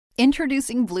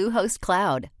Introducing Bluehost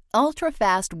Cloud,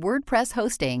 ultra-fast WordPress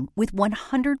hosting with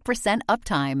 100%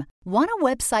 uptime. Want a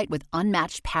website with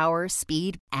unmatched power,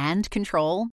 speed, and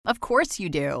control? Of course you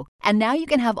do. And now you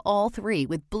can have all three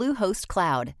with Bluehost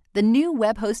Cloud, the new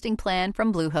web hosting plan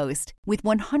from Bluehost. With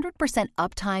 100%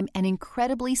 uptime and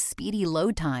incredibly speedy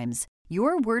load times,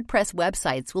 your WordPress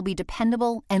websites will be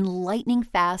dependable and lightning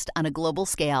fast on a global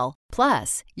scale.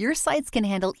 Plus, your sites can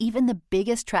handle even the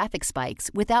biggest traffic spikes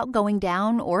without going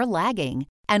down or lagging.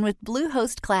 And with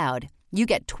Bluehost Cloud, you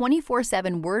get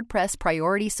 24/7 WordPress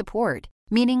priority support,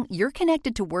 meaning you're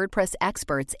connected to WordPress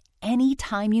experts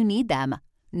anytime you need them.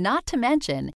 Not to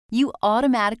mention, you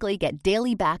automatically get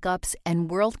daily backups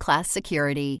and world-class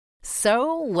security.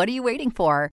 So, what are you waiting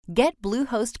for? Get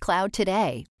Bluehost Cloud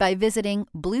today by visiting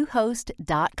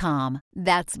Bluehost.com.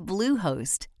 That's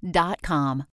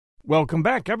Bluehost.com. Welcome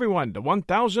back, everyone, to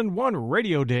 1001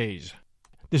 Radio Days.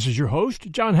 This is your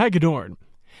host, John Hagedorn.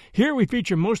 Here we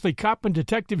feature mostly cop and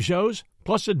detective shows,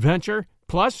 plus adventure,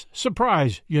 plus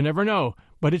surprise. You never know,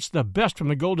 but it's the best from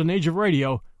the golden age of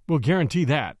radio. We'll guarantee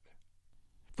that.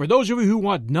 For those of you who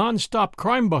want non-stop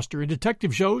crime buster and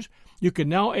detective shows, you can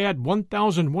now add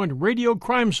 1001 Radio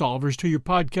Crime Solvers to your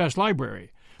podcast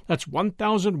library. That's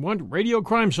 1001 Radio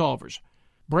Crime Solvers.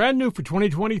 Brand new for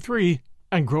 2023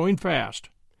 and growing fast.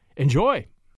 Enjoy.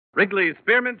 Wrigley's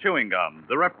Spearmint Chewing Gum,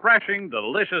 the refreshing,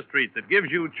 delicious treat that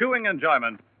gives you chewing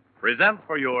enjoyment, presents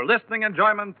for your listening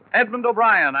enjoyment Edmund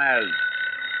O'Brien as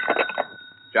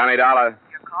Johnny Dollar.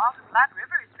 Your call from Blood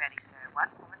River is ready, sir. 1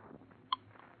 moment.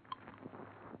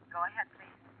 Go ahead, please.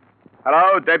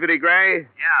 Hello, Deputy Gray?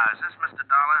 Yeah, is this Mr.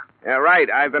 Dollar? Yeah, right.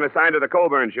 I've been assigned to the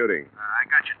Colburn shooting. I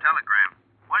got your telegram.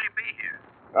 When'll you be here?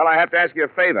 Well, I have to ask you a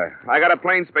favor. I got a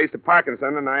plane space to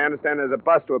Parkinson, and I understand there's a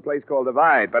bus to a place called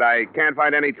Divide, but I can't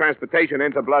find any transportation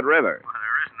into Blood River. Well,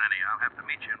 there isn't any. I'll have to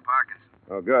meet you in Parkinson.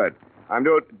 Oh, good. I'm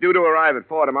due to arrive at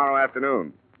 4 tomorrow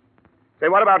afternoon. Say,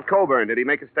 what about Colburn? Did he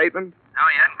make a statement? No,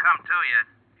 he hadn't come to yet.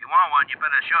 If you want one, you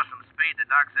better show some speed. The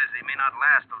doc says he may not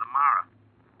last till tomorrow.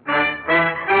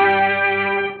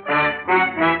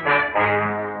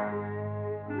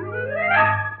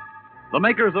 The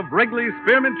makers of Wrigley's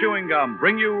Spearmint Chewing Gum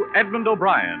bring you Edmund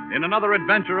O'Brien in another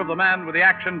adventure of the man with the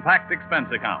action-packed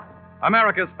expense account.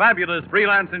 America's fabulous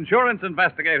freelance insurance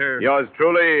investigator. Yours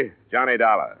truly, Johnny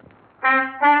Dollar.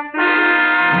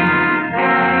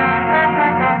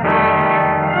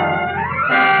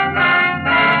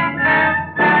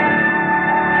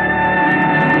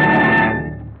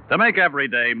 To make every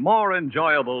day more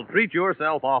enjoyable, treat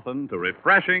yourself often to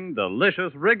refreshing,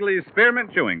 delicious Wrigley's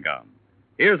Spearmint Chewing Gum.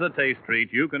 Here's a taste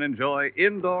treat you can enjoy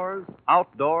indoors,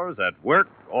 outdoors, at work,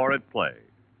 or at play.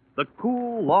 The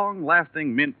cool,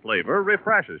 long-lasting mint flavor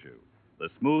refreshes you. The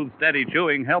smooth, steady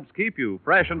chewing helps keep you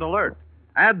fresh and alert.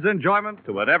 Adds enjoyment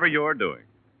to whatever you're doing.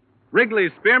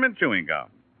 Wrigley's Spearmint Chewing Gum.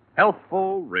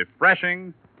 Healthful,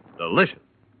 refreshing, delicious.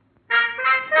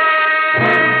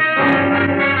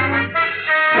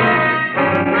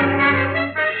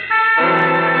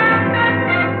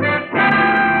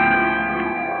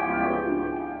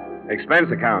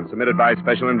 Expense account submitted by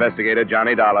Special Investigator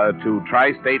Johnny Dollar to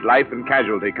Tri-State Life and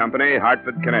Casualty Company,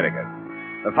 Hartford, Connecticut.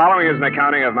 The following is an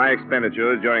accounting of my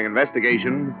expenditures during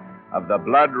investigation of the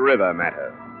Blood River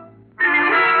matter.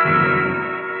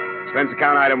 Expense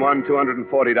account item 1,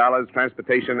 $240,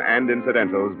 transportation and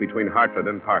incidentals between Hartford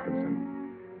and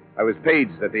Parkinson. I was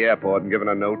paged at the airport and given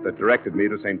a note that directed me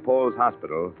to St. Paul's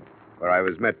Hospital, where I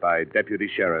was met by Deputy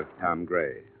Sheriff Tom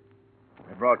Gray.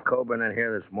 I brought Coburn in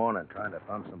here this morning, trying to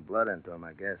pump some blood into him,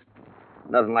 I guess.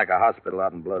 Nothing like a hospital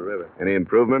out in Blood River. Any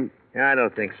improvement? Yeah, I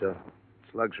don't think so.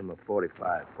 Slugs from a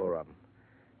 45, 4 of them.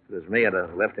 If it was me, I'd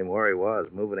have left him where he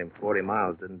was. Moving him 40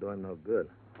 miles didn't do him no good.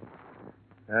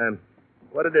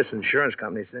 What did this insurance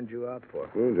company send you out for?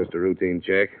 Just a routine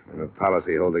check. When a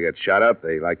policyholder gets shot up,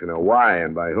 they like to know why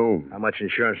and by whom. How much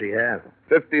insurance do you have?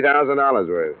 $50,000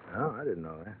 worth. Oh, I didn't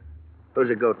know that. Who's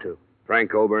it go to?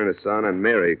 Frank Colburn, a son, and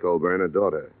Mary Colburn, a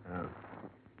daughter. Oh.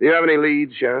 Do you have any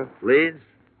leads, Sheriff? Leads?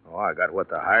 Oh, I got what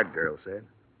the hired girl said.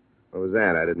 What was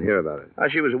that? I didn't hear about it. Oh,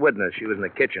 she was a witness. She was in the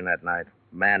kitchen that night.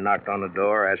 A man knocked on the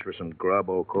door, asked for some grub.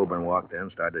 Old Colburn walked in,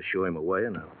 started to shoo him away,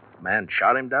 and a man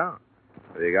shot him down.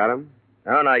 Have you got him?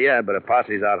 No, not yet, but a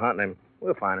posse's out hunting him.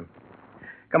 We'll find him.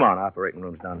 Come on, operating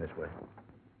room's down this way.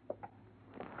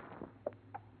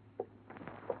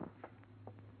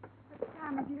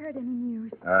 Tom, have you heard any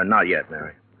news? Not yet,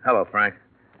 Mary. Hello, Frank.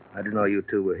 I didn't know you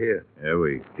two were here. Yeah,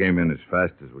 we came in as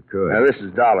fast as we could. Now, this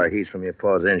is Dollar. He's from your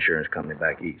pa's insurance company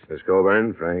back east. Miss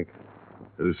Colburn, Frank.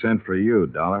 Who sent for you,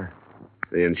 Dollar?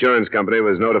 The insurance company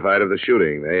was notified of the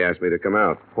shooting. They asked me to come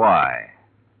out. Why?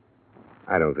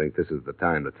 I don't think this is the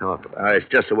time to talk about it.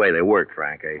 It's just the way they work,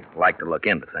 Frank. They like to look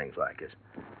into things like this.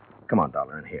 Come on,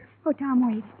 Dollar, in here. Oh, Tom,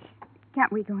 wait.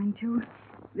 Can't we go in, too?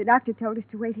 The doctor told us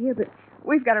to wait here, but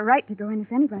we've got a right to go in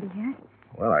if anybody has.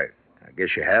 Well, I guess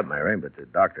you have, Mary, but the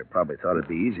doctor probably thought it'd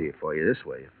be easier for you this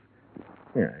way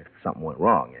if something went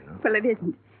wrong, you know. Well, it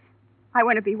isn't. I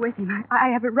want to be with him. I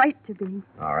have a right to be.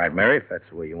 All right, Mary, if that's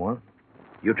the way you want.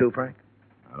 You too, Frank?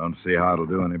 I don't see how it'll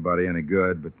do anybody any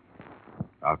good, but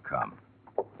I'll come.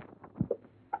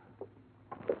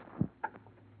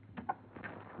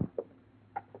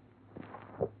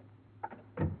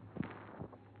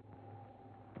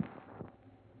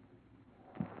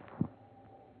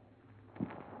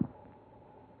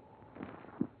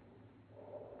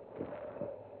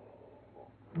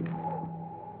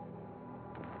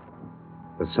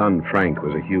 The son, Frank,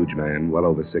 was a huge man, well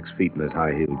over 6 feet in his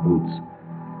high-heeled boots.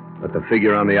 But the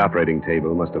figure on the operating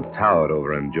table must have towered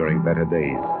over him during better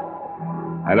days.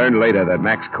 I learned later that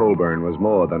Max Colburn was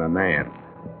more than a man.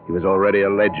 He was already a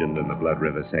legend in the Blood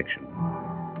River section.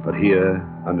 But here,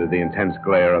 under the intense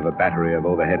glare of a battery of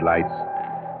overhead lights,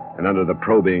 and under the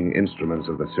probing instruments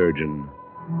of the surgeon,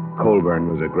 Colburn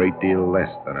was a great deal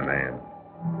less than a man.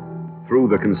 Through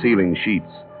the concealing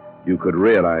sheets, you could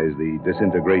realize the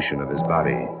disintegration of his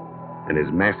body, and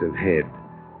his massive head,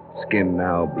 skin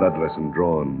now bloodless and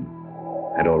drawn,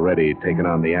 had already taken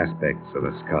on the aspects of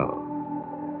a skull.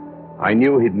 I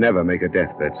knew he'd never make a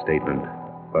deathbed statement,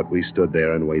 but we stood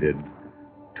there and waited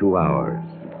 2 hours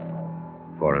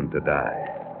for him to die.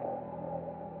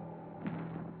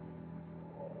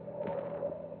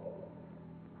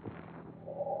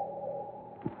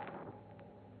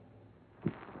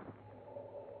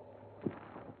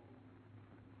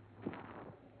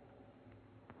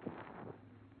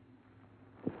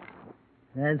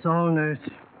 That's all, nurse.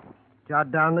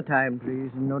 Jot down the time,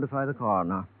 please, and notify the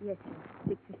coroner. Yes,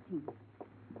 sir.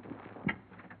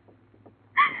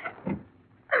 6:15.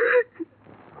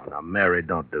 Oh, now, Mary,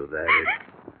 don't do that.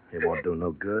 It won't do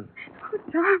no good. Oh,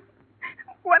 Tom,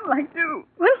 what'll I do?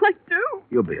 What'll I do?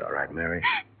 You'll be all right, Mary.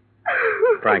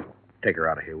 Frank, take her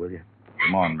out of here, will you?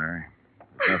 Come on, Mary.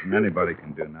 There's nothing anybody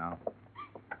can do now.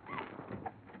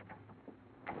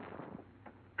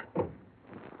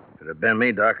 If it had been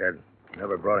me, Doc, I'd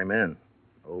never brought him in.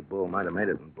 Old Bull might have made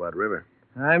it in Blood River.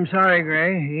 I'm sorry,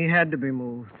 Gray. He had to be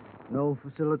moved. No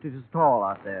facilities at all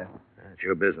out there. It's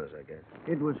your business, I guess.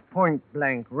 It was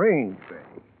point-blank range, Gray.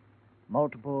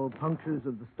 Multiple punctures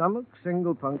of the stomach,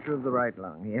 single puncture of the right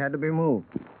lung. He had to be moved.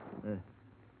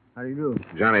 How do you do?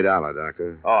 Johnny Dollar,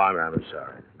 Doctor. Oh, I'm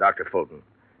sorry. Dr. Fulton.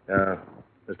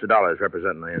 Mr. Dollar is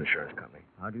representing the insurance company.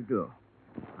 How do you do?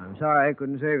 I'm sorry I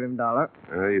couldn't save him, Dollar.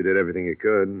 Well, you did everything you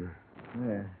could.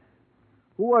 Yeah.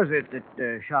 Who was it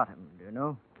that shot him, do you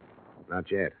know? Not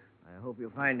yet. I hope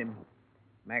you'll find him.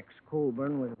 Max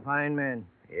Colburn was a fine man.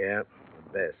 Yeah, the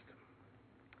best.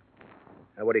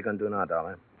 Now, what are you going to do now,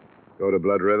 Dollar? Go to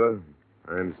Blood River?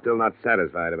 I'm still not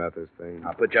satisfied about this thing.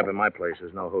 I'll put you up in my place.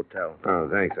 There's no hotel. Oh,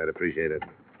 thanks. I'd appreciate it.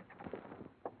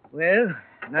 Well,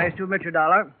 nice to meet you,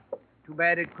 Dollar. Too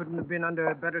bad it couldn't have been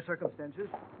under better circumstances.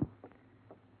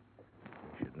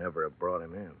 You should never have brought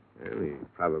him in. Well, he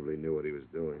probably knew what he was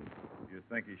doing. You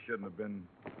think he shouldn't have been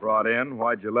brought in?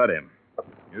 Why'd you let him?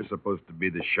 You're supposed to be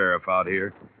the sheriff out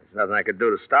here. There's nothing I could do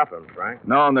to stop him, Frank.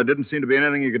 No, and there didn't seem to be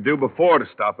anything you could do before to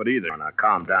stop it either. Oh, now,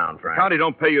 calm down, Frank. The county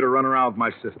don't pay you to run around with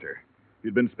my sister. If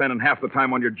you'd been spending half the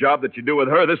time on your job that you do with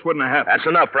her, this wouldn't have happened. That's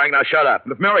enough, Frank. Now, shut up.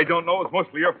 And if Mary don't know it's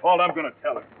mostly your fault, I'm going to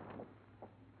tell her.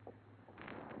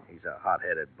 He's a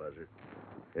hot-headed buzzard.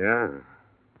 Yeah,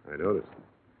 I noticed.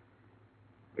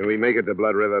 Can we make it to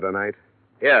Blood River tonight?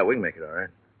 Yeah, we can make it all right.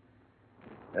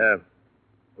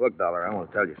 Look, Dollar, I want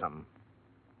to tell you something.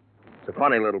 It's a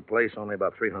funny little place, only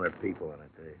about 300 people in it.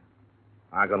 They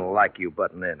aren't going to like you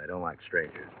butting in. They don't like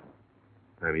strangers.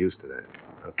 I'm used to that.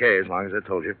 Okay, as long as I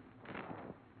told you.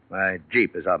 My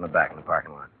Jeep is out in the back in the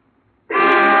parking lot.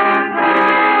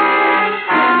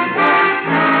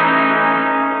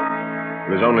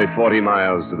 It was only 40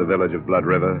 miles to the village of Blood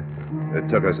River. It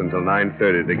took us until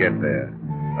 9:30 to get there.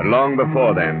 But long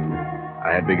before then,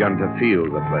 I had begun to feel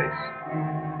the place.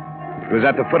 It was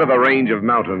at the foot of a range of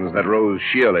mountains that rose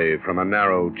sheerly from a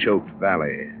narrow, choked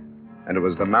valley. And it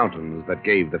was the mountains that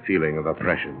gave the feeling of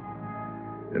oppression.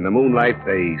 In the moonlight,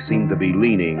 they seemed to be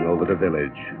leaning over the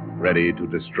village, ready to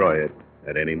destroy it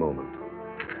at any moment.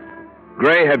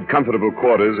 Gray had comfortable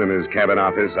quarters in his cabin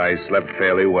office. I slept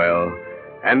fairly well.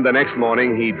 And the next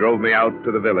morning, he drove me out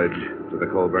to the village, to the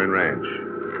Colburn Ranch.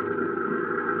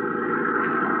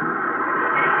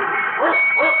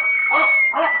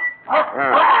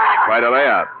 Quite a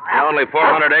layout. only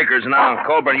 400 acres now.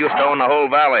 Colburn used to own the whole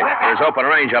valley. There's open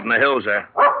range up in the hills there.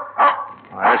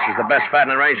 This is the best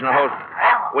fattening range in the whole...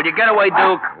 Will you get away,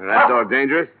 Duke? That dog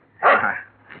dangerous?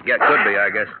 Yeah, could be, I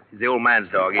guess. He's the old man's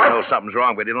dog. He knows something's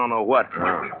wrong, but he don't know what.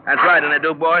 That's right, isn't it,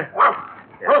 Duke, boy?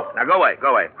 Yeah. Now, go away.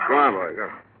 Go on, boy, go.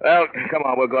 Well, come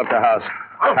on, we'll go up to the house.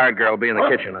 Hired girl will be in the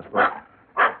kitchen, I suppose.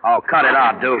 Oh, cut it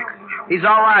out, Duke. He's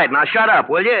all right. Now, shut up,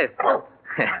 will you?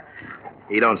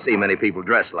 He don't see many people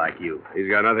dressed like you. He's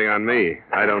got nothing on me.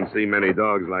 I don't see many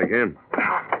dogs like him.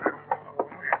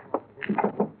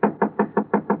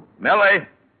 Millie,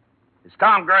 it's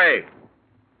Tom Gray.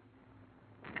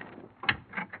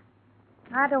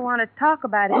 I don't want to talk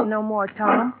about it no more,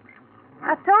 Tom.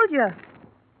 I told you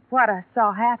what I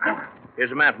saw happen.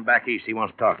 Here's a man from back east. He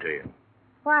wants to talk to you.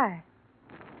 Why?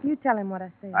 You tell him what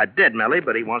I said. I did, Millie,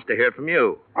 but he wants to hear it from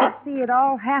you. I see it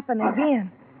all happen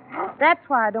again. That's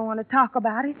why I don't want to talk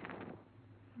about it.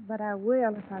 But I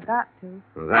will if I got to.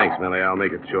 Well, thanks, Millie. I'll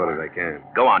make it short as I can.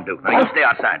 Go on, Duke. Now, you stay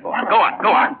outside, boy. Go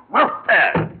on.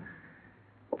 There.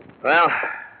 Well,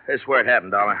 this is where it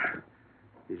happened, Dollar.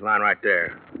 He's lying right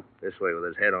there. This way with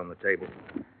his head on the table.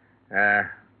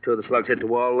 Two of the slugs hit the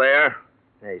wall there.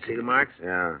 Hey, you see the marks?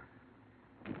 Yeah.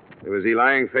 Was he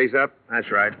lying face up?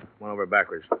 That's right. Went over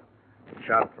backwards.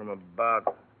 Shot from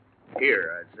about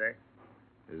here, I'd say.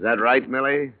 Is that right,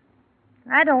 Millie?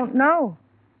 I don't know.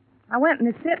 I went in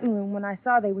the sitting room when I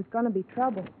saw there was going to be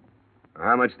trouble.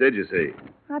 How much did you see?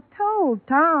 I told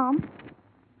Tom.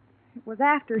 It was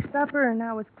after supper and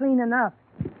I was cleaning up.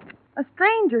 A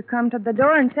stranger come to the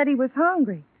door and said he was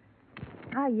hungry.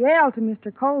 I yelled to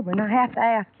Mr. Colburn. I have to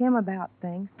ask him about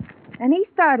things. And he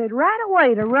started right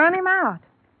away to run him out.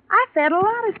 I fed a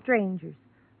lot of strangers.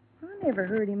 I never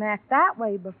heard him act that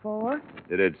way before.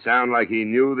 Did it sound like he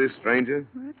knew this stranger?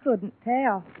 I couldn't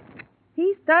tell.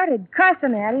 He started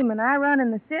cussing at him, and I run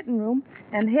in the sitting room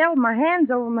and held my hands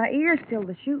over my ears till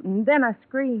the shooting. Then I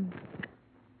screamed.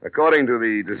 According to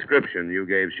the description you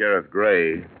gave Sheriff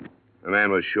Gray, the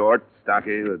man was short,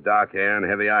 stocky, with dark hair and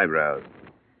heavy eyebrows.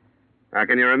 Now,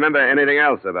 can you remember anything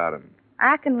else about him?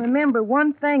 I can remember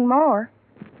one thing more.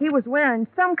 He was wearing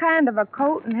some kind of a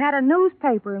coat and had a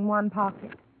newspaper in one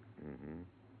pocket. Mm-hmm.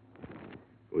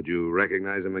 Would you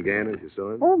recognize him again as you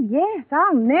saw him? Oh, yes.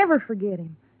 I'll never forget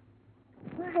him.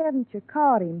 Why haven't you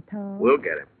caught him, Tom? We'll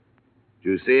get him. Did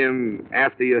you see him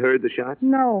after you heard the shots?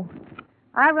 No.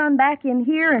 I run back in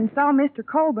here and saw Mr.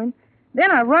 Colburn. Then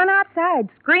I run outside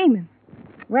screaming.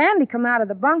 Randy come out of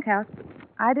the bunkhouse, but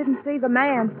I didn't see the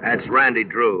man. That's Randy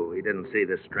Drew. He didn't see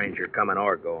this stranger coming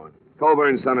or going.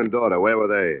 Colburn's son and daughter, where were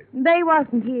they? They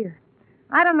wasn't here.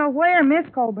 I don't know where Miss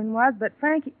Colburn was, but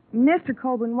Mr.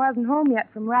 Colburn wasn't home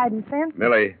yet from riding fence.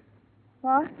 Millie.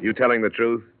 What? You telling the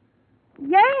truth?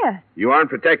 Yes. You aren't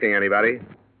protecting anybody.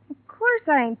 Of course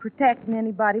I ain't protecting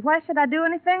anybody. Why should I do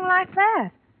anything like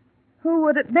that? Who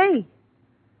would it be?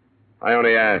 I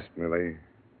only asked, Millie.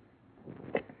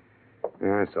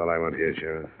 Yeah, that's all I want here,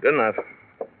 Sheriff. Good enough.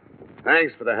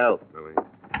 Thanks for the help, Millie.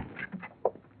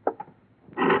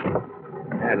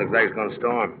 Yeah, it looks like it's going to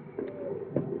storm.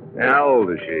 How old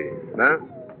is she? Huh?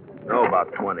 No,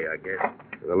 about 20, I guess.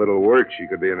 With a little work, she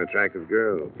could be an attractive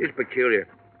girl. She's peculiar.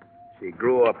 She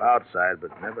grew up outside, but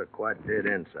never quite did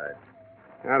inside.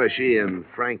 How does she and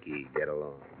Frankie get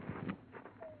along?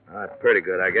 Pretty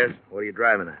good, I guess. What are you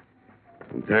driving at?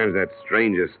 Sometimes that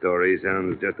stranger story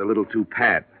sounds just a little too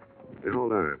pat. But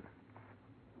hold on.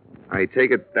 I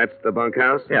take it that's the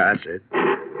bunkhouse? Yeah, that's it.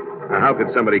 Now, how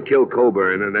could somebody kill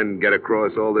Coburn and then get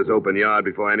across all this open yard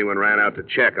before anyone ran out to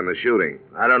check on the shooting?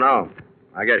 I don't know.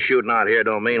 I guess shooting out here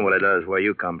don't mean what it does where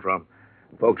you come from.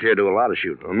 Folks here do a lot of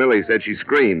shooting. Well, Millie said she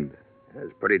screamed.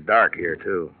 It's pretty dark here,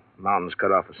 too. Mountains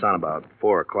cut off the sun about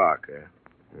 4 o'clock there.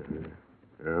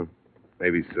 Well,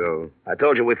 maybe so. I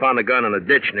told you we found a gun in a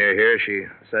ditch near here. She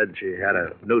said she had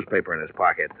a newspaper in his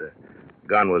pocket. The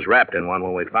gun was wrapped in one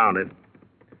when we found it.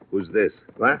 Who's this?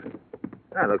 What?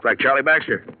 That looks like Charlie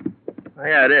Baxter. Oh,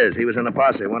 yeah, it is. He was in the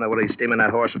posse. Wonder what he's steaming that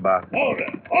horse about. Hold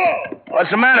it. Oh! What's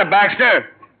the matter, Baxter?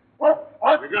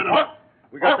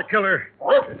 We got the killer.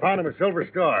 We found him at Silver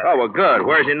Star. Oh, well, good.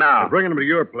 Where's he now? We're bringing him to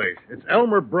your place. It's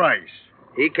Elmer Bryce.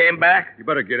 He came back? You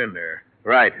better get in there.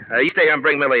 Right. You stay here and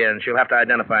bring Millie in. She'll have to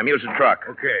identify him. Use the truck.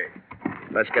 Okay.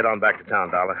 Let's get on back to town,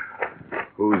 Dollar.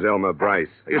 Who's Elmer Bryce?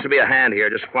 There used to be a hand here,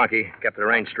 just flunky. Kept the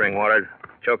range string watered.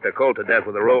 Choked a colt to death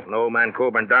with a rope, and old man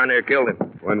Colburn darn near killed him.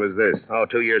 When was this? Oh,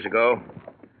 2 years ago.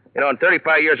 You know, in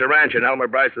 35 years of ranching, Elmer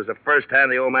Bryce was the first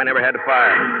hand the old man ever had to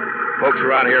fire. Folks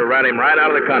around here ran him right out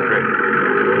of the country.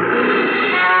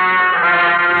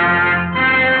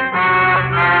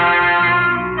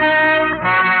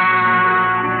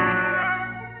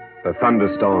 The thunder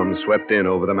thunderstorm swept in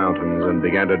over the mountains and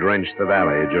began to drench the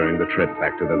valley during the trip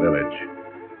back to the village.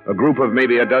 A group of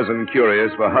maybe a dozen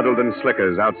curious were huddled in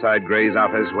slickers outside Gray's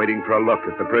office waiting for a look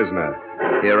at the prisoner.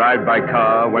 He arrived by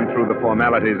car, went through the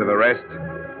formalities of arrest,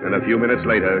 and a few minutes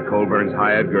later, Colburn's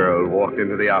hired girl walked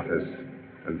into the office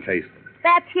and faced him.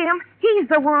 That's him. He's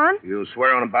the one. You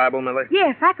swear on a Bible, Millie?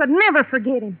 Yes, I could never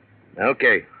forget him.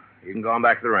 Okay. You can go on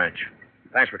back to the ranch.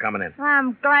 Thanks for coming in.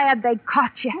 I'm glad they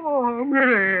caught you. Oh,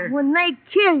 Millie. When they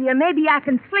kill you, maybe I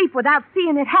can sleep without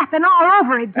seeing it happen all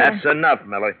over again. That's enough,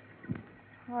 Millie.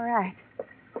 All right.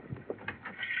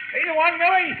 Hey, the one,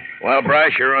 Millie? Well,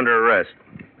 Bryce, you're under arrest.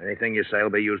 Anything you say will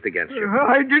be used against you.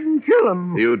 I didn't kill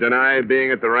him. You deny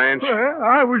being at the ranch?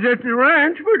 I was at the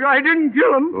ranch, but I didn't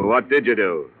kill him. Well, what did you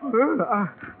do?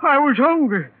 I was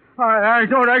hungry. I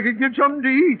thought I could get something to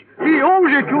eat. He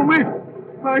owes it to me.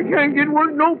 I can't get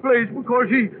work no place because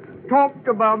he talked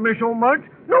about me so much.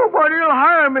 Nobody'll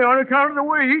hire me on account of the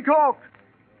way he talks.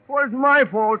 It wasn't my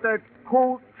fault that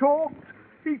colt talked.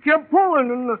 He kept pulling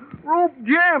and the rope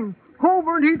jammed.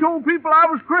 Colburn, he told people I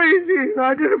was crazy and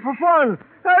I did it for fun.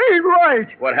 That ain't right.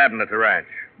 What happened at the ranch?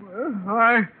 Well,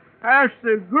 I asked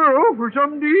the girl for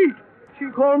something to eat. She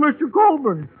called Mr.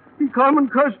 Colburn. He come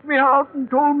and cussed me out and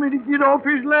told me to get off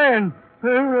his land.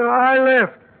 And I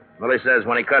left. Millie says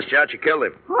when he cussed you out, you killed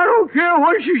him. I don't care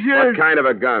what she says. What kind of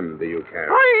a gun do you carry?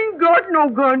 I ain't got no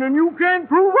gun, and you can't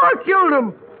prove I killed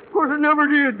him. Of course, I never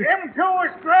did. Him too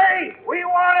is Gray. We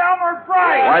want Elmer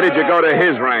Bryce. Why did you go to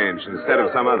his ranch instead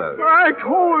of some other? I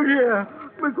told you.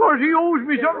 Because he owes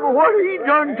me something for what he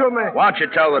done to me. Why don't you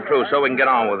tell the truth so we can get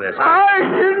on with this, huh? I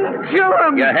didn't kill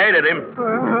him. You hated him.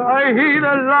 I hate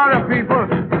a lot of people.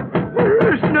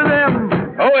 Listen to them.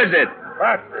 Who is it?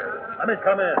 What? Let me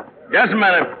come in. Just a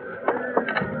minute.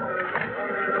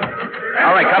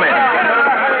 All right, come in.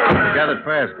 Gathered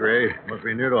fast, Gray. Must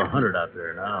be near to 100 out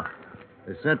there now.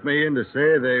 They sent me in to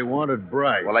say they wanted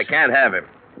Bryce. Well, they can't have him.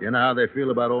 You know how they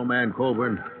feel about old man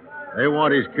Colburn? They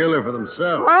want his killer for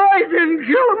themselves. I didn't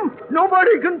kill him.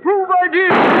 Nobody can prove I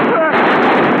did.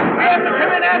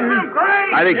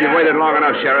 I think you've waited long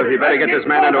enough, Sheriff. You better get this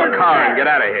man into a car and get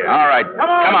out of here. All right.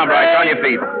 Come on, Bryce. On your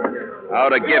feet. How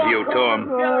to give you to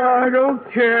him. I don't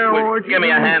care what Give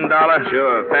me a hand, Dollar.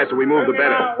 Sure. The faster we move, the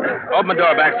better. Open the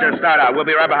door, Baxter, and start out. We'll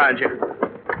be right behind you. All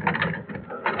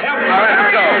right,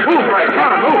 let's go. Move, Bryce.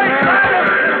 Come on, move.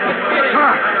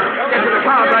 Get to the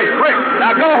car, Bryce, quick.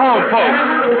 Now go home, folks.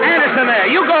 Anderson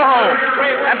there, you go home.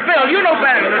 And Phil, you know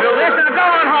better than to do this. Now go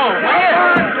on home.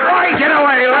 Boy, get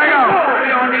away. Let go.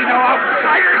 We don't need no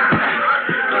outsiders.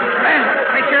 Man,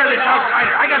 take care of this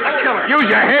outsider. I got the killer. Use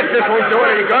your head. This won't do it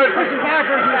any good.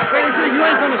 You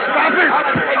ain't going to stop it.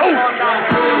 Oh!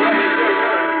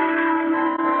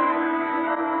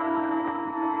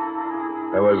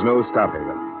 There was no stopping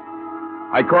them.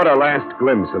 I caught a last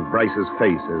glimpse of Bryce's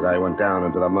face as I went down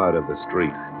into the mud of the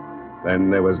street. Then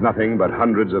there was nothing but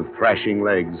hundreds of thrashing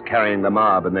legs carrying the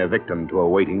mob and their victim to a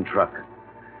waiting truck.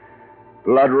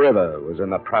 Blood River was in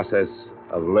the process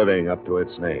of living up to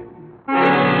its name.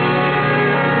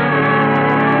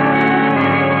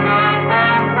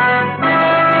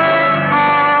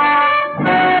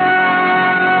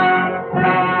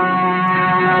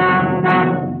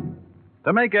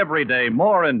 To make every day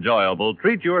more enjoyable,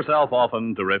 treat yourself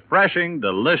often to refreshing,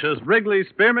 delicious Wrigley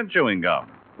Spearmint Chewing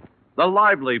Gum. The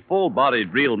lively,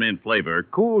 full-bodied real mint flavor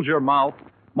cools your mouth,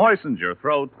 moistens your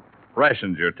throat,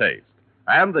 freshens your taste.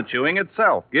 And the chewing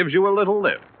itself gives you a little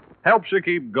lift, helps you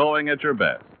keep going at your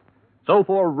best. So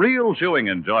for real chewing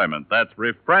enjoyment that's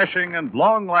refreshing and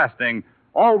long-lasting,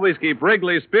 always keep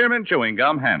Wrigley Spearmint Chewing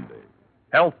Gum handy.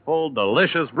 Healthful,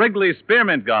 delicious Wrigley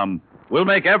Spearmint Gum will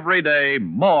make every day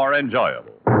more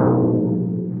enjoyable.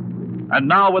 And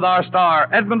now, with our star,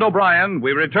 Edmund O'Brien,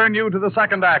 we return you to the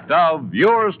second act of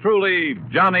Yours Truly,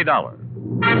 Johnny Dollar.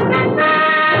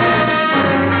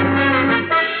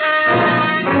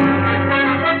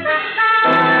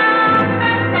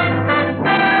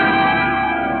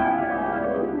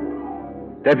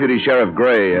 Deputy Sheriff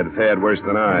Gray had fared worse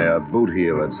than I. A boot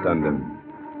heel had stunned him.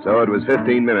 So it was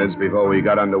 15 minutes before we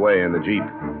got underway in the Jeep.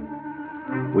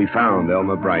 We found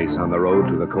Elmer Bryce on the road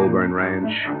to the Colburn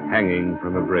Ranch, hanging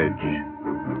from a bridge.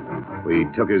 We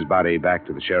took his body back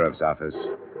to the sheriff's office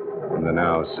in the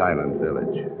now silent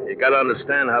village. You got to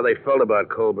understand how they felt about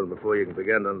Colburn before you can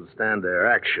begin to understand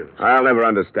their actions. I'll never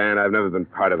understand. I've never been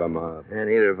part of a mob. And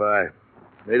neither have I.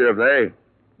 Neither have they.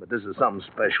 But this is something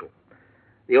special.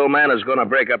 The old man is going to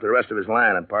break up the rest of his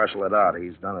land and parcel it out.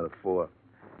 He's done it before.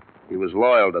 He was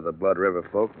loyal to the Blood River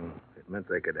folk, and it meant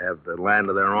they could have the land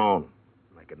of their own.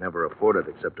 They could never afford it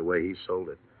except the way he sold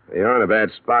it. You're in a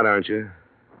bad spot, aren't you?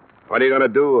 What are you going to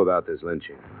do about this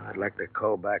lynching? I'd like to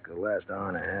call back the last hour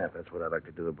and a half. That's what I'd like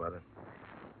to do about it.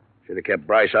 Should have kept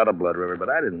Bryce out of Blood River, but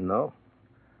I didn't know.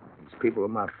 These people are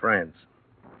my friends.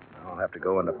 I'll have to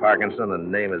go into Parkinson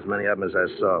and name as many of them as I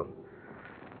saw.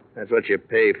 That's what you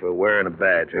pay for wearing a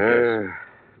badge, I guess.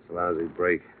 It's a lousy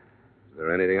break. Is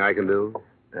there anything I can do?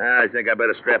 I think I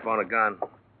better strap on a gun.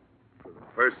 For the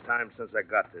first time since I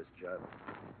got this job.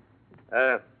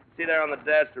 See there on the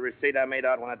desk the receipt I made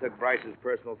out when I took Bryce's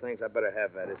personal things? I better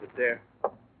have that. Is it there?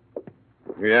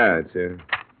 Yeah, it's here.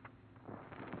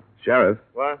 Sheriff,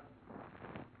 What?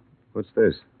 what's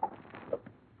this?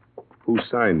 Who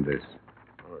signed this?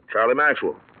 Charlie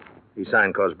Maxwell. He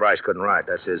signed because Bryce couldn't write.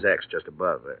 That's his X just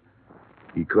above there.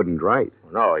 He couldn't write.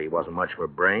 No, he wasn't much for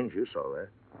brains. You saw that.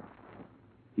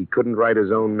 He couldn't write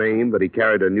his own name, but he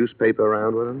carried a newspaper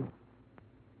around with him?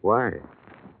 Why?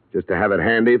 Just to have it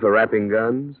handy for wrapping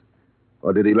guns?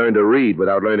 Or did he learn to read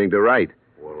without learning to write?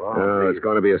 Well, it's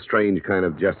going to be a strange kind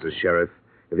of justice, Sheriff.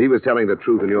 If he was telling the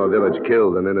truth and your village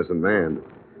killed an innocent man,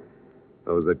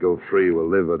 those that go free will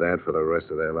live with that for the rest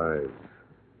of their lives.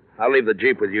 I'll leave the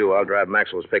Jeep with you. I'll drive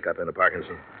Maxwell's pickup into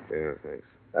Parkinson. Yeah, thanks.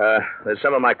 There's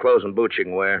some of my clothes and boots you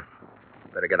can wear.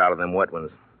 Better get out of them wet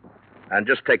ones. And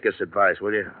just take this advice,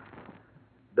 will you?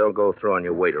 Don't go throwing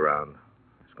your weight around.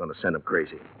 It's going to send them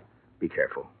crazy. Be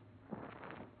careful.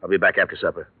 I'll be back after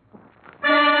supper.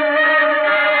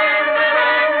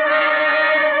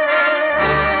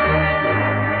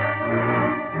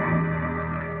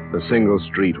 The single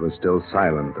street was still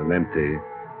silent and empty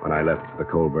when I left the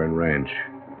Colburn Ranch.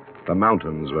 The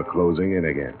mountains were closing in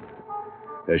again.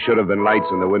 There should have been lights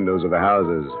in the windows of the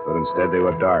houses, but instead they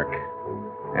were dark.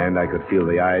 And I could feel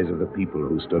the eyes of the people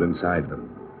who stood inside them,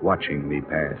 watching me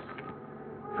pass.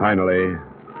 Finally,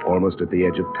 almost at the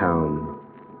edge of town,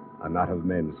 a knot of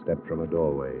men stepped from a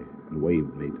doorway and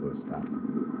waved me to a stop.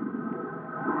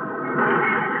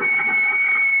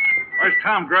 Where's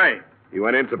Tom Gray? He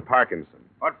went into Parkinson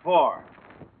What for?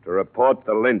 to report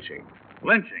the lynching.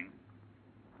 Lynching?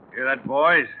 Hear that,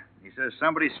 boys? He says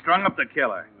somebody strung up the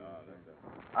killer.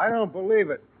 I don't believe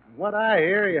it. From what I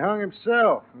hear, he hung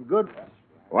himself. Good.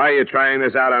 Why are you trying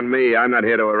this out on me? I'm not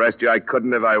here to arrest you. I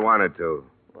couldn't if I wanted to.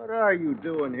 What are you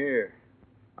doing here?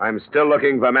 I'm still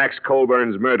looking for Max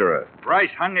Colburn's murderer. Bryce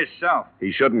hung himself.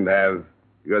 He shouldn't have,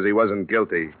 because he wasn't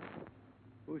guilty.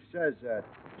 Who says that?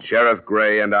 Sheriff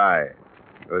Gray and I.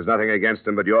 There was nothing against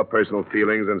him but your personal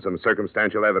feelings and some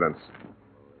circumstantial evidence.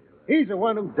 He's the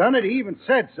one who done it. He even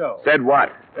said so. Said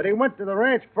what? That he went to the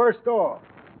ranch first off.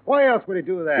 Why else would he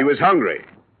do that? He was hungry.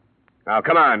 Now,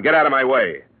 come on, get out of my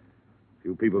way. If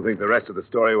you people think the rest of the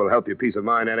story will help your peace of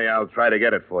mind any, I'll try to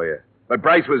get it for you. But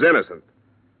Bryce was innocent.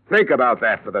 Think about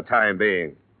that for the time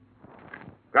being.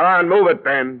 Come on, move it,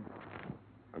 Ben.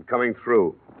 I'm coming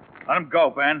through. Let him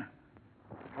go, Ben.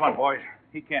 Come on, boys.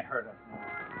 He can't hurt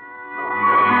us.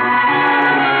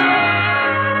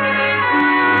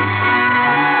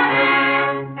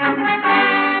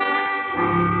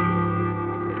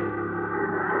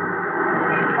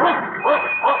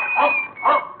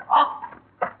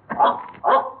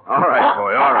 All right,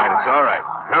 boy, all right. It's all right.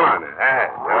 Come on.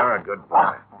 You're a good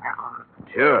boy.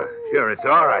 Sure, it's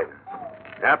all right.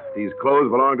 Yep, these clothes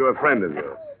belong to a friend of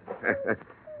yours.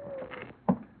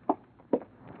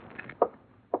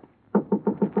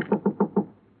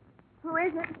 Who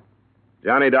is it?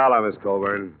 Johnny Dollar, Miss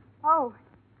Colburn. Oh,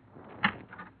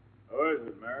 Who is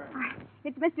it, Mary?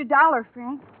 it's Mr. Dollar,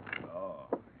 Frank. Oh,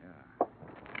 yeah.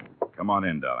 Come on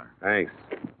in, Dollar. Thanks.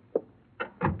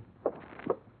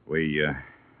 We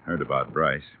heard about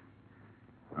Bryce.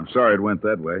 I'm sorry it went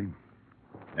that way.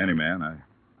 Any man, I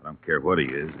don't care what he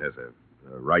is, has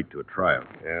a right to a trial.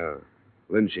 Yeah.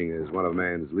 Lynching is one of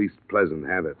man's least pleasant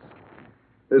habits.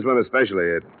 This one especially,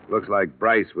 it looks like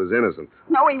Bryce was innocent.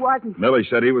 No, he wasn't. Millie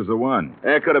said he was the one.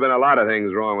 There could have been a lot of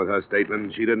things wrong with her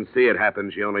statement. She didn't see it happen.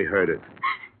 She only heard it.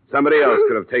 Somebody else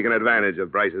could have taken advantage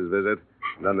of Bryce's visit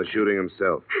and done the shooting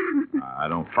himself. I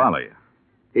don't follow you.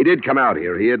 He did come out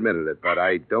here. He admitted it, but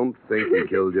I don't think he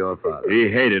killed your father. He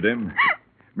hated him.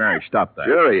 Mary, stop that.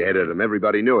 Sure, he hated him.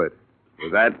 Everybody knew it.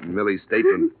 With that and Millie's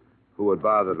statement, who would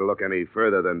bother to look any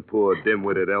further than poor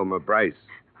dim-witted Elmer Bryce?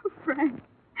 Oh, Frank.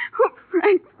 Oh,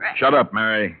 Frank. Shut up,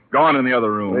 Mary. Go on in the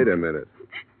other room. Wait a minute.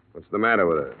 What's the matter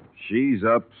with her? She's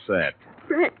upset.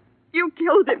 Frank, you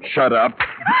killed him. Shut up.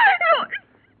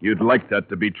 You'd like that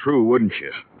to be true, wouldn't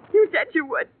you? You said you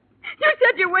would. You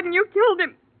said you would, and you killed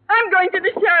him. I'm going to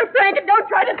the sheriff, Frank, and don't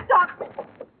try to stop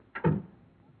me.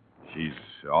 She's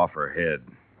off her head.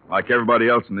 Like everybody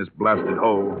else in this blasted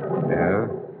hole. Yeah?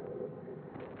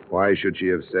 Why should she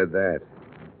have said that?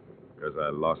 Because I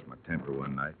lost my temper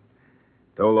one night.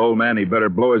 Told the old man he better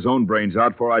blow his own brains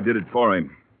out before I did it for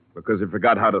him, because he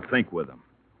forgot how to think with them.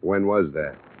 When was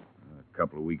that? A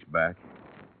couple of weeks back.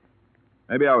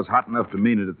 Maybe I was hot enough to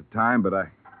mean it at the time, but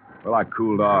I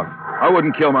cooled off. I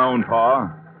wouldn't kill my own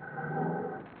pa.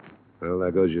 Well,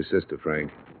 there goes your sister, Frank.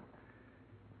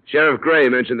 Sheriff Gray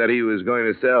mentioned that he was going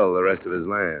to sell the rest of his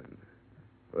land.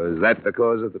 Was that the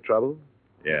cause of the trouble?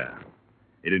 Yeah.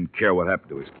 He didn't care what happened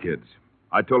to his kids.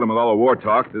 I told him with all the war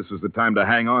talk, this was the time to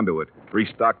hang on to it,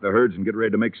 restock the herds, and get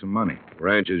ready to make some money.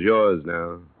 Ranch is yours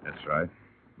now. That's right.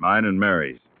 Mine and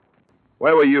Mary's.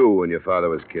 Where were you when your father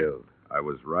was killed? I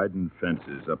was riding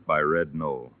fences up by Red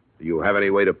Knoll. Do you have any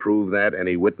way to prove that?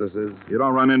 Any witnesses? You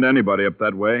don't run into anybody up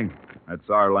that way. That's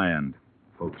our land.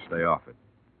 Folks stay off it.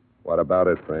 What about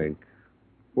it, Frank?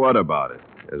 What about it?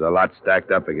 There's a lot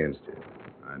stacked up against you.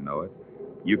 I know it.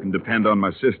 You can depend on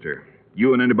my sister.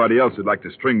 You and anybody else who'd like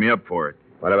to string me up for it.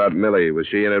 What about Millie? Was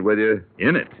she in it with you?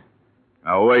 In it?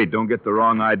 Now, wait, don't get the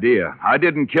wrong idea. I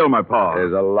didn't kill my pa.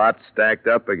 There's a lot stacked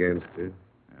up against you.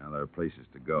 Well, there are places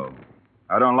to go.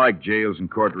 I don't like jails and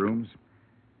courtrooms.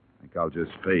 I think I'll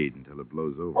just fade until it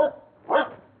blows over.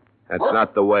 That's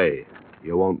not the way.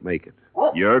 You won't make it.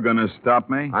 You're going to stop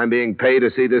me? I'm being paid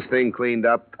to see this thing cleaned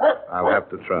up. I'll have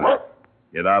to try.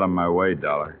 Get out of my way,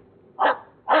 Dollar.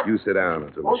 You sit down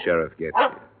until the sheriff gets you.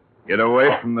 Get away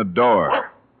from the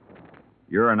door.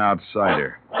 You're an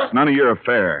outsider. It's none of your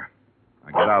affair.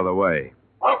 Now get out of the way.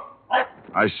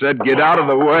 I said get out of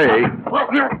the way.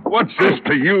 What's this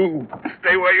to you?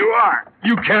 Stay where you are.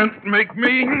 You can't make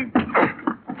me.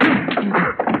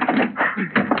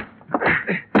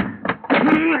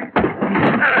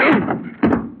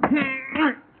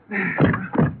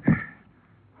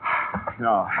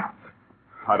 No,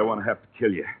 I don't want to have to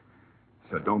kill you.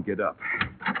 So don't get up.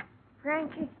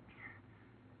 Frankie,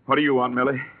 What do you want,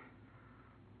 Millie?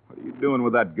 What are you doing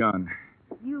with that gun?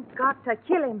 you've got to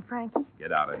kill him, Frankie.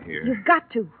 Get out of here. You've got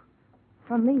to.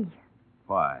 For me.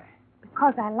 Why?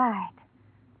 Because I lied.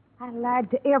 I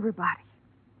lied to everybody.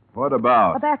 What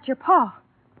about? About your pa.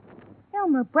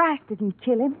 Elmer Bryce didn't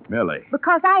kill him. Millie.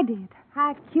 Because I did.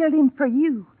 I killed him for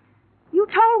you. You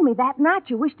told me that night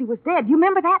you wished he was dead. You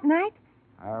remember that night?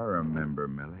 I remember,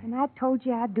 Millie. And I told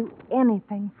you I'd do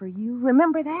anything for you.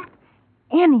 Remember that?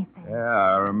 Anything. Yeah,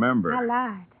 I remember. I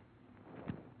lied.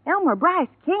 Elmer Bryce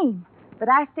came, but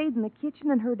I stayed in the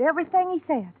kitchen and heard everything he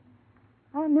said.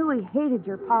 I knew he hated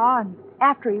your pa, and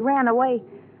after he ran away,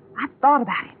 I thought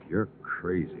about it. You're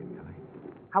crazy, Millie.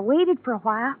 I waited for a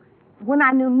while. When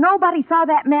I knew nobody saw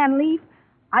that man leave,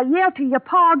 I yelled to your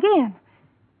pa again.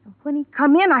 And when he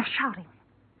come in, I shot him.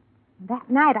 And that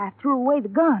night, I threw away the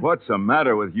gun. What's the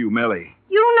matter with you, Millie?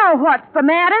 You know what's the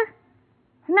matter.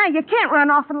 Now, you can't run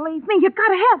off and leave me. You've got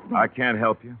to help me. I can't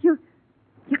help you. You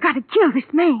got to kill this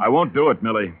man. I won't do it,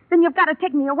 Millie. Then you've got to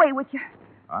take me away with you.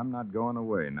 I'm not going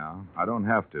away now. I don't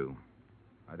have to.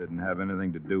 I didn't have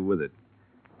anything to do with it.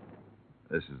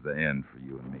 This is the end for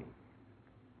you and me.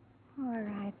 All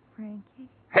right, Frankie.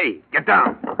 Hey, get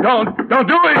down. Don't do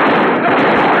it!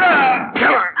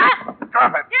 Kill her.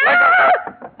 Stop it. Let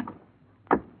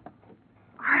go.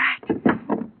 All right.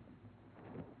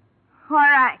 All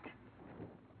right.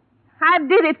 I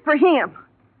did it for him.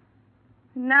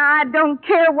 Now I don't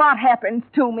care what happens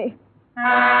to me.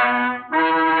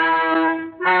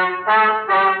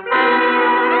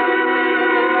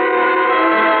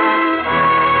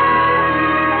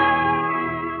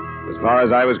 As far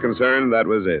as I was concerned, that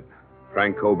was it.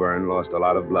 Frank Coburn lost a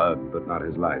lot of blood, but not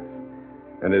his life.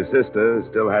 And his sister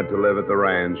still had to live at the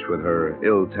ranch with her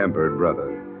ill-tempered brother.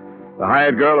 The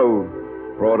hired girl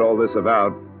who brought all this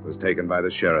about was taken by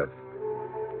the sheriff.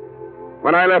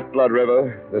 When I left Blood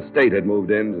River, the state had moved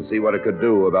in to see what it could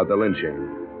do about the lynching.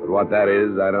 But what that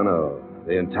is, I don't know.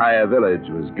 The entire village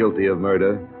was guilty of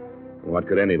murder, and what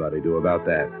could anybody do about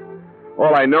that?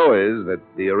 All I know is that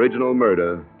the original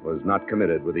murder was not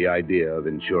committed with the idea of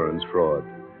insurance fraud.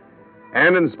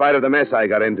 And in spite of the mess I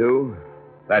got into,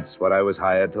 that's what I was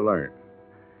hired to learn.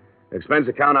 Expense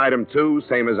account item 2,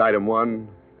 same as item 1.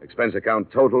 Expense account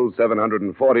total,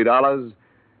 $740.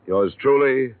 Yours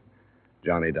truly,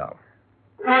 Johnny Dollar.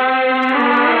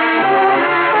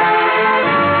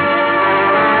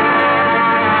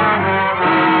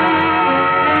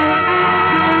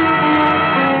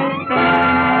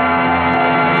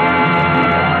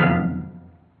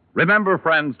 Remember,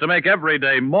 friends, to make every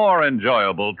day more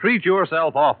enjoyable, treat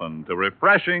yourself often to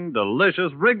refreshing,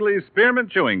 delicious Wrigley's Spearmint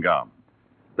Chewing Gum.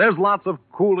 There's lots of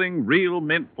cooling, real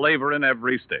mint flavor in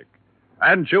every stick.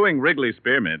 And chewing Wrigley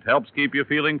Spearmint helps keep you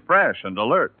feeling fresh and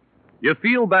alert. You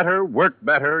feel better, work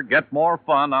better, get more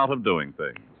fun out of doing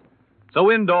things.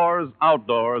 So indoors,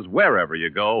 outdoors, wherever you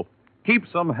go, keep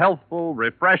some healthful,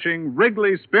 refreshing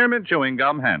Wrigley Spearmint Chewing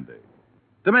Gum handy.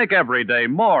 To make every day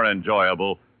more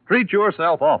enjoyable, treat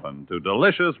yourself often to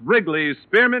delicious Wrigley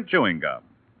Spearmint Chewing Gum.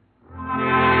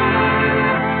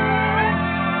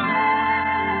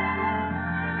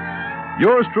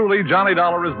 Yours truly, Johnny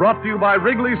Dollar, is brought to you by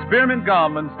Wrigley Spearmint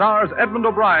Gum and stars Edmund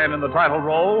O'Brien in the title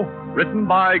role, written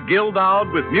by Gil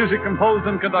Dowd with music composed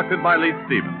and conducted by Leith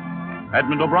Stevens.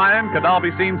 Edmund O'Brien can now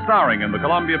be seen starring in the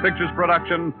Columbia Pictures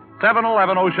production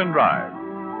 711 Ocean Drive.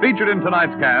 Featured in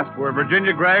tonight's cast were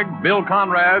Virginia Gregg, Bill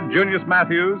Conrad, Junius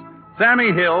Matthews,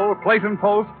 Sammy Hill, Clayton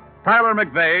Post, Tyler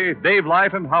McVeigh, Dave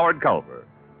Light, and Howard Culver.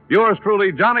 Yours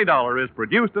truly, Johnny Dollar, is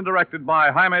produced and directed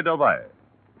by Jaime Del Valle.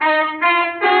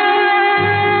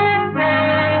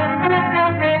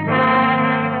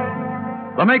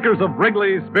 The makers of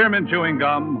Wrigley's Spearmint Chewing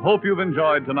Gum hope you've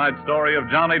enjoyed tonight's story of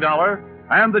Johnny Dollar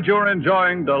and that you're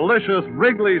enjoying delicious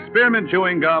Wrigley Spearmint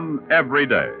Chewing Gum every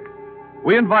day.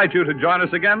 We invite you to join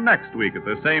us again next week at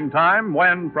the same time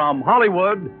when, from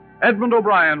Hollywood, Edmund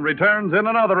O'Brien returns in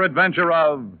another adventure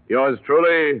of... Yours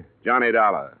truly, Johnny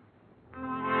Dollar.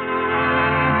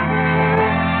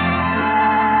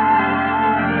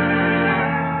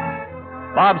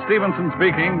 Bob Stevenson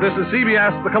speaking. This is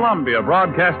CBS, the Columbia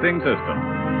Broadcasting System.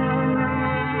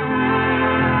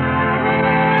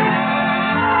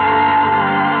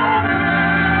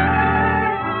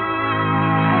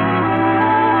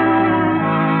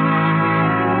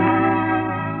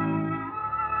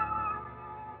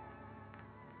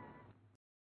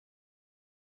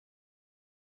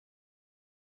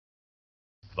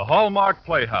 The Hallmark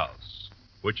Playhouse,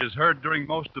 which is heard during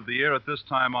most of the year at this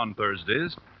time on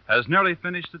Thursdays, has nearly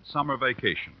finished its summer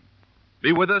vacation.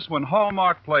 Be with us when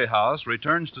Hallmark Playhouse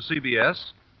returns to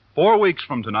CBS 4 weeks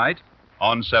from tonight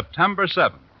on September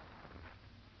 7th.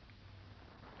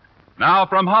 Now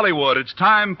from Hollywood, it's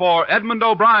time for Edmund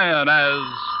O'Brien as...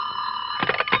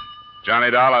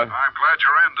 Johnny Dollar. I'm glad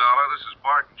you're in, Dollar. This is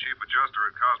Barton, Chief Adjuster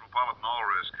at Cosmopolitan All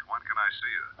Risk. When can I see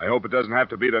you? I hope it doesn't have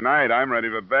to be tonight. I'm ready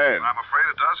for bed. I'm afraid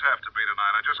it does have to be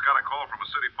tonight. I just got a call from a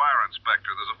city fire inspector.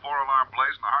 There's a 4-alarm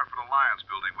blaze in the Hartford Alliance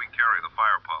building. We carry the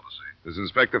fire policy. Does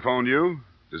Inspector phone you?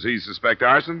 Does he suspect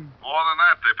arson? More than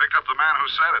that, they picked up the man who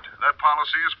said it. That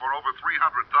policy is for over $300,000.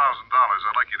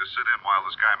 I'd like you to sit in while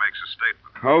this guy makes a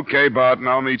statement. Okay, Barton.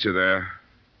 I'll meet you there.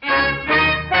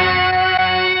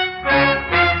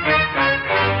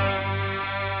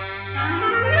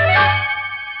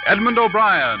 Edmund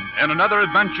O'Brien in another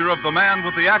adventure of the man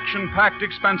with the action-packed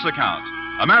expense account.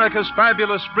 America's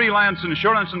fabulous freelance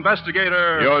insurance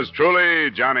investigator. Yours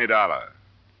truly, Johnny Dollar.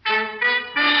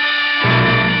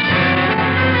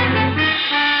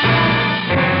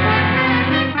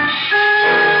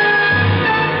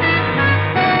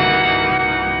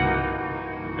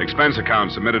 Expense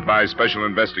account submitted by Special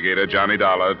Investigator Johnny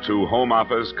Dollar to Home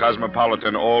Office,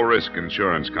 Cosmopolitan All Risk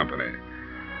Insurance Company.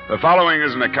 The following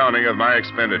is an accounting of my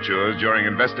expenditures during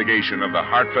investigation of the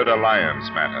Hartford Alliance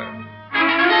matter.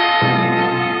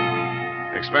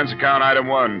 Expense account item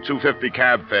 1, $2.50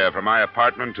 cab fare from my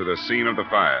apartment to the scene of the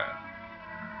fire.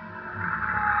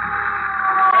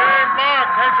 Hey, Mark,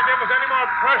 can't you give us any more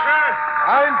pressure?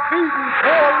 I'm feeding 4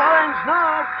 lines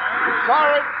now.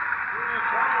 Sorry.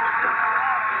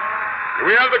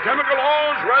 We have the chemical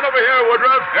hose right over here,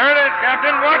 Woodruff. There it is,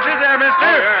 Captain. Watch it there, mister.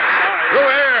 Oh, yeah.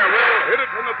 Through here. We'll hit it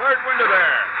from the third window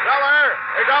there. Dollar.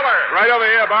 Hey, Dollar. Right over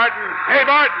here, Barton. Hey,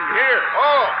 Barton, here.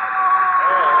 Oh.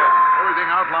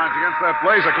 Everything outlines against that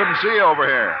place. I couldn't see over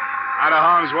here. Out of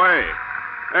harm's way.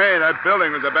 Hey, that building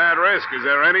was a bad risk. Is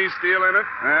there any steel in it?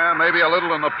 Yeah, maybe a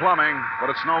little in the plumbing, but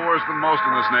it's no worse than most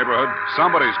in this neighborhood.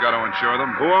 Somebody's got to insure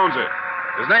them. Who owns it?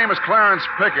 His name is Clarence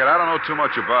Pickett. I don't know too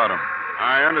much about him.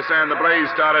 I understand the blaze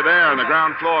started there in the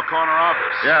ground floor corner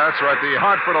office. Yeah, that's right. The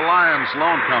Hartford Alliance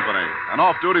Loan Company. An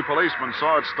off-duty policeman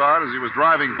saw it start as he was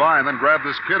driving by and then grabbed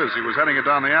this kid as he was heading it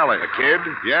down the alley. A kid?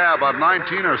 Yeah, about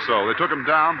 19 or so. They took him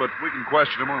down, but we can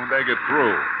question him when they get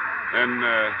through. Then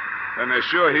they're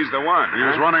sure he's the one. He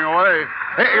was running away.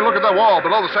 Hey, look at that wall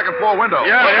below the second floor window.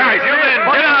 Yeah, get in.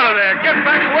 Get out of there. Get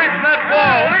back away from that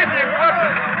wall.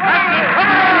 Come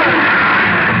on!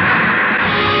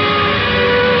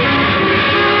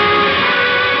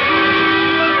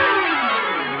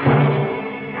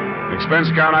 Expense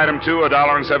account item 2,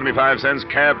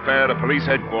 $1.75 cab fare to police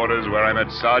headquarters where I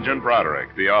met Sergeant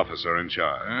Broderick, the officer in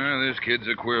charge. This kid's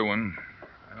a queer one.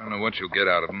 I don't know what you'll get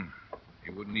out of him.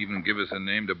 He wouldn't even give us a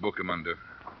name to book him under.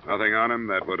 Nothing on him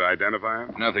that would identify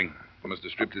him? Nothing. Must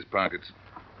have stripped his pockets.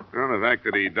 Well, the fact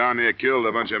that he darn near killed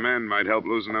a bunch of men might help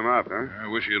loosen them up, huh? I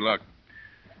wish you luck.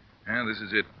 Yeah, this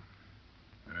is it.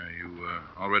 You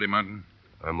all ready, Martin?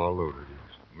 I'm all loaded,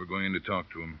 yes. We're going in to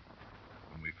talk to him.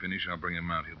 When we finish, I'll bring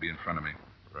him out. He'll be in front of me.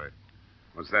 Right.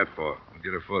 What's that for? We'll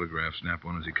get a photograph, snap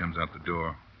one as he comes out the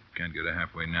door. Can't get a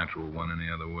halfway natural one any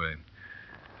other way.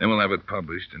 Then we'll have it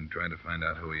published and try to find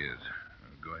out who he is.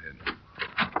 Go ahead.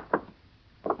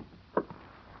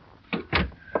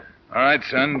 All right,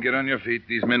 son, get on your feet.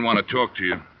 These men want to talk to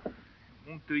you. It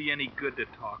won't do you any good to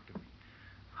talk to me.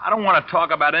 I don't want to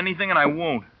talk about anything, and I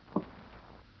won't.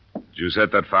 Did you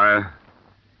set that fire?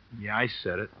 Yeah, I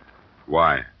said it.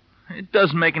 Why? It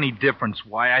doesn't make any difference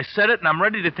why. I said it, and I'm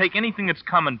ready to take anything that's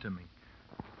coming to me.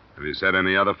 Have you set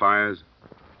any other fires?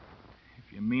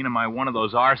 If you mean am I one of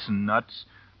those arson nuts,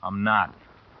 I'm not.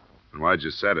 And why'd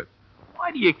you set it?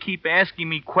 Why do you keep asking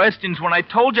me questions when I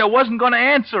told you I wasn't going to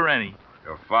answer any?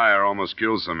 Your fire almost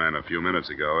killed some men a few minutes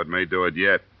ago. It may do it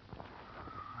yet.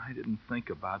 I didn't think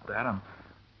about that. I'm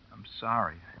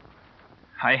sorry.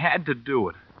 I had to do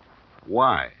it.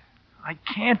 Why? I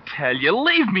can't tell you.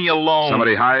 Leave me alone.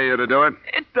 Somebody hire you to do it?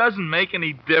 It doesn't make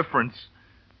any difference.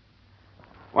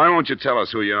 Why won't you tell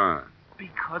us who you are?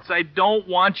 Because I don't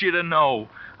want you to know.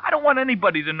 I don't want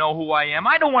anybody to know who I am.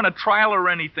 I don't want a trial or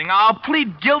anything. I'll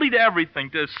plead guilty to everything,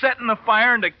 to setting the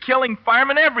fire and to killing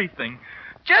firemen, everything.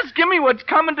 Just give me what's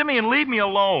coming to me and leave me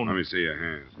alone. Let me see your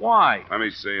hands. Why? Let me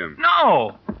see them.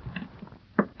 No.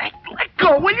 Hey, let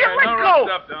go, will you? Let go.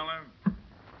 Up, darling.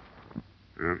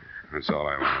 Yeah, that's all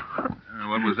I want.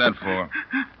 What was that for?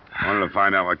 I wanted to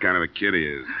find out what kind of a kid he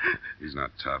is. He's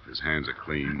not tough. His hands are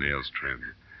clean, nails trimmed.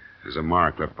 There's a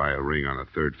mark left by a ring on the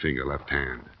third finger, left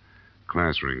hand.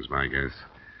 Class rings, my guess.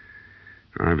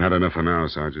 I've had enough for now,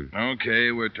 Sergeant.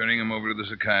 Okay, we're turning him over to the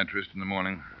psychiatrist in the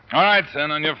morning. All right,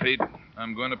 son, on your feet.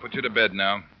 I'm going to put you to bed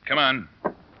now. Come on.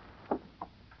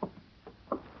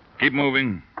 Keep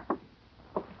moving.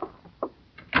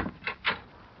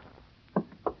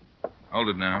 Hold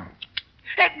it now.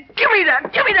 Hey, give me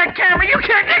that camera. You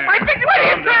can't take my picture. What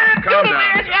are you trying to do? Calm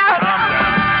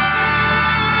down.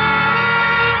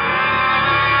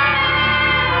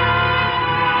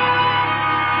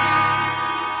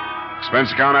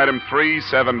 Expense account item 3,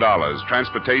 $7.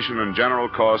 Transportation and general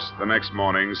costs the next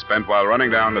morning spent while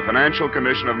running down the financial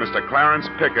condition of Mr. Clarence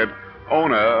Pickett,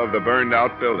 owner of the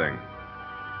burned-out building.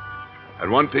 At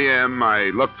 1 p.m., I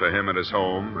looked for him at his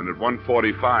home, and at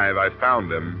 1:45, I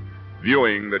found him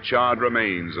viewing the charred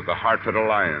remains of the Hartford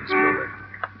Alliance building.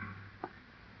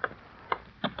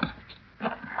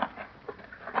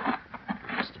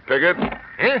 Mr. Pickett?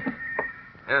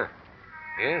 Yeah.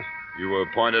 Yes? You were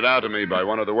pointed out to me by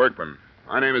one of the workmen.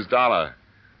 My name is Dollar.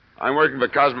 I'm working for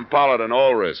Cosmopolitan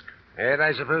All Risk. And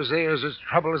I suppose there's as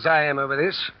trouble as I am over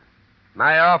this.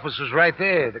 My office was right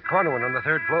there, the corner one on the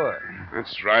third floor.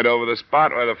 That's right over the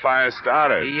spot where the fire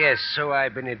started. Yes, so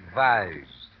I've been advised.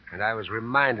 And I was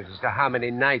reminded as to how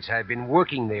many nights I've been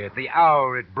working there at the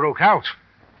hour it broke out.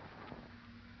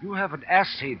 You haven't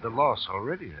assayed the loss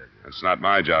already, have you? That's not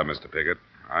my job, Mr. Pickett.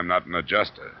 I'm not an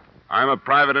adjuster. I'm a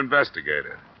private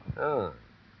investigator. Oh.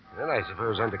 Well, I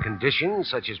suppose under conditions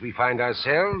such as we find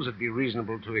ourselves, it'd be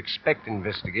reasonable to expect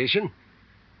investigation.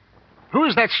 Who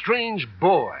is that strange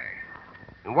boy?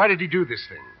 And why did he do this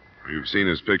thing? You've seen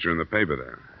his picture in the paper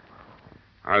there.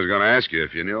 I was going to ask you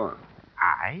if you knew him.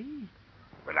 I?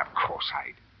 Well, of course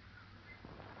I'd.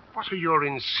 What are your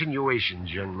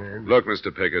insinuations, young man? Look,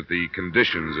 Mr. Pickett, the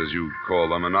conditions, as you call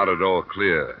them, are not at all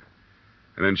clear.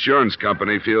 An insurance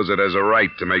company feels it has a right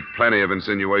to make plenty of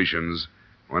insinuations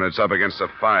when it's up against a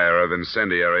fire of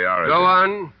incendiary origin. Go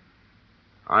on.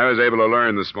 I was able to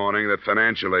learn this morning that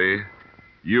financially,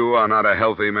 you are not a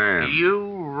healthy man.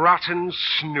 You rotten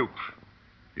snoop.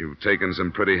 You've taken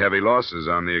some pretty heavy losses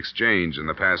on the exchange in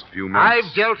the past few months.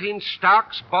 I've dealt in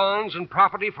stocks, bonds, and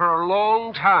property for a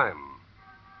long time.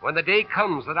 When the day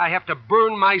comes that I have to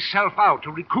burn myself out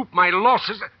to recoup my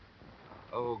losses...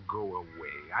 Oh, go away.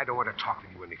 I don't want to talk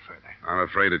with you any further. I'm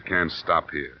afraid it can't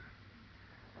stop here.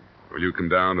 Will you come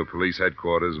down to police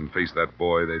headquarters and face that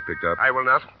boy they picked up? I will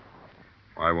not.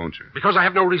 Why won't you? Because I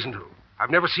have no reason to. I've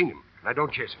never seen him, and I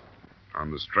don't chase him.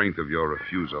 On the strength of your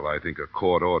refusal, I think a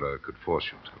court order could force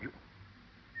you to.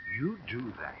 You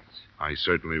do that? I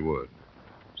certainly would.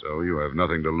 So you have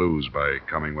nothing to lose by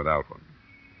coming without one.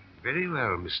 Very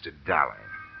well, Mr. Dollar.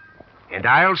 And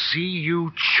I'll see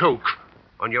you choke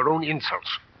on your own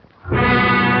insults.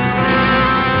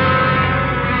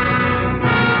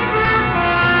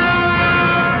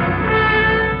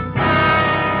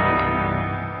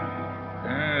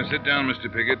 Sit down, Mr.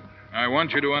 Pickett. I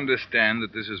want you to understand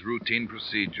that this is routine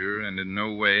procedure and in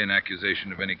no way an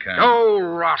accusation of any kind. Oh,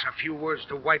 rot. A few words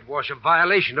to whitewash a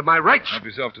violation of my rights. Help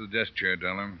yourself to the desk chair,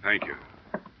 Dollar. Thank you.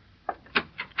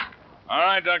 All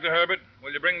right, Dr. Herbert.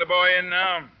 Will you bring the boy in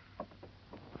now?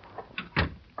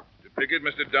 Mr. Pickett,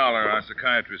 Mr. Dollar, our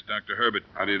psychiatrist, Dr. Herbert.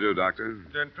 How do you do, Doctor?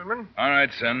 Gentlemen? All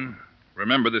right, son.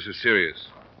 Remember, this is serious.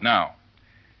 Now,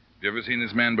 have you ever seen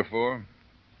this man before?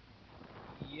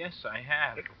 Yes, I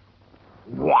have.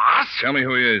 What? Tell me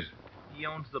who he is. He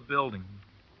owns the building.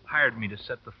 Hired me to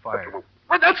set the fire.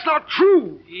 Well, that's not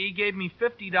true. He gave me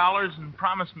 $50 and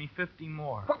promised me 50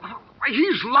 more.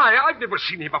 He's lying. I've never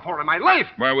seen him before in my life.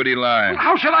 Why would he lie?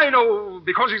 How should I know?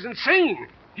 Because he's insane.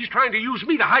 He's trying to use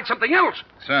me to hide something else.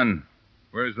 Son,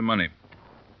 where's the money?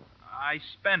 I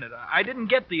spent it. I didn't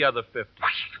get the other 50.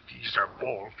 These are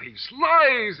bald-faced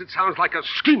lies. It sounds like a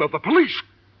scheme of the police.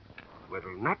 Well,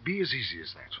 it'll not be as easy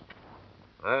as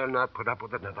that. I'll not put up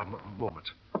with it another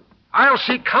moment. I'll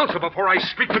seek counsel before I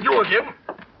speak with you again.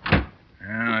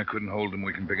 Yeah, I couldn't hold him.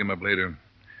 We can pick him up later.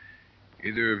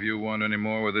 Either of you want any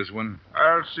more with this one?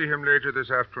 I'll see him later this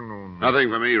afternoon. Nothing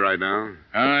for me right now.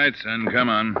 All right, son, come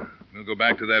on. We'll go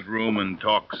back to that room and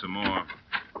talk some more.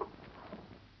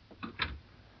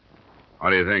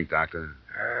 What do you think, Doctor?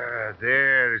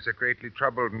 There is a greatly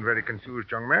troubled and very confused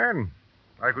young man.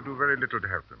 I could do very little to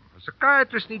help him. A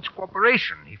psychiatrist needs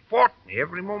cooperation. He fought me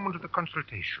every moment of the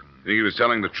consultation. Think he was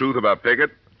telling the truth about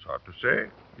Pickett? It's hard to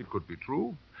say. It could be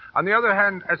true. On the other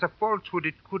hand, as a falsehood,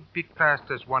 it could be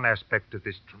classed as one aspect of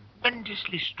this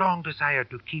tremendously strong desire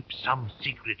to keep some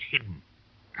secret hidden.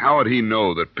 How would he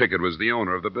know that Pickett was the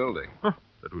owner of the building?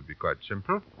 That would be quite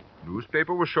simple.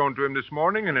 Newspaper was shown to him this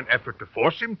morning in an effort to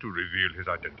force him to reveal his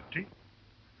identity.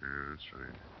 Yeah, that's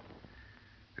right.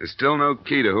 There's still no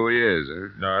key to who he is,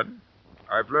 eh? None.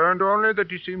 I've learned only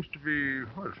that he seems to be,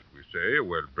 well, should we say, a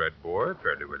well-bred boy,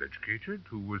 fairly well-educated,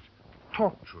 who was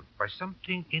tortured by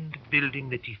something in the building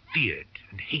that he feared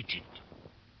and hated.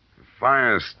 The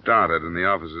fire started in the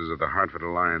offices of the Hartford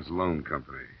Alliance Loan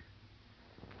Company.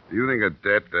 Do you think a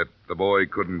debt that the boy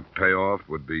couldn't pay off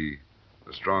would be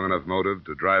a strong enough motive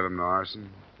to drive him to arson?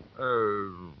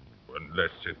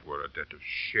 Unless it were a debt of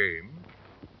shame.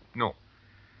 No.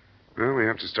 Well, we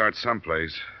have to start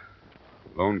someplace.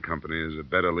 The loan company is a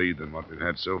better lead than what we've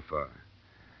had so far.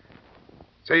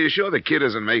 Say, you sure the kid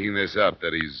isn't making this up,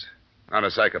 that he's not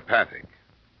a psychopathic?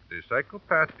 The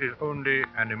psychopath is only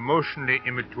an emotionally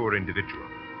immature individual.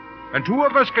 And two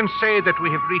of us can say that we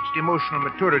have reached emotional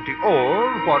maturity,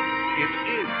 or what it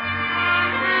is.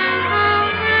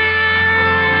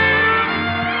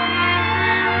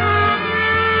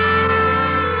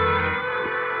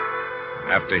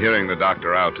 After hearing the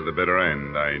doctor out to the bitter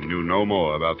end, I knew no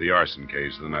more about the arson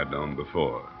case than I'd known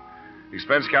before.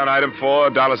 Expense count item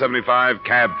 4, $1.75,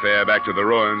 cab fare back to the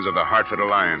ruins of the Hartford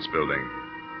Alliance building.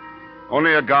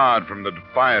 Only a guard from the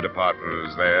fire department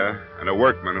was there, and a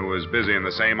workman who was busy in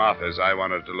the same office I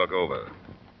wanted to look over.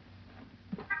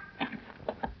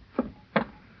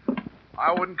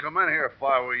 I wouldn't come in here if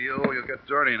I were you. You'll get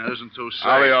dirty and it isn't too safe.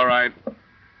 I'll be all right.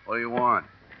 What do you want?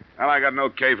 Well, I got an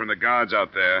okay from the guards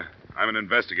out there. I'm an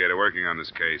investigator working on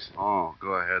this case. Oh,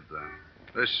 go ahead then.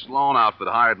 This loan outfit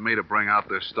hired me to bring out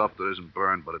their stuff that isn't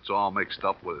burned, but it's all mixed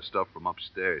up with the stuff from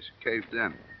upstairs. Caved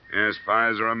in. Yes,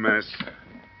 fires are a mess.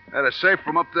 Yeah, the safe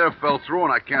from up there fell through,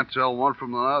 and I can't tell one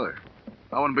from another.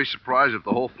 I wouldn't be surprised if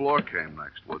the whole floor came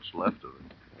next, what's left of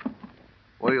it.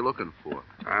 What are you looking for?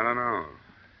 I don't know.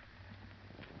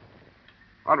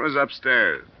 What was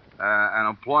upstairs? An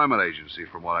employment agency,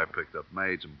 from what I picked up.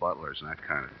 Maids and butlers and that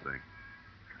kind of thing.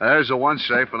 There's the one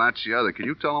safe, and that's the other. Can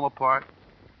you tell them apart?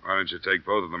 Why don't you take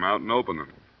both of them out and open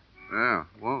them? Yeah,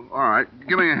 well, all right.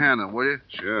 Give me a hand then, will you?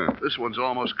 Sure. This one's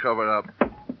almost covered up.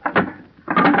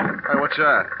 Hey, what's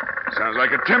that? Sounds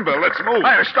like a timber. Let's move.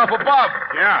 Hey, there's stuff above.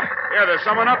 Yeah, there's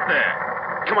someone up there.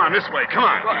 Come on, this way. Come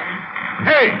on.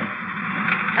 Hey!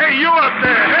 Hey, you up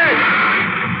there! Hey!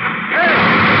 Hey!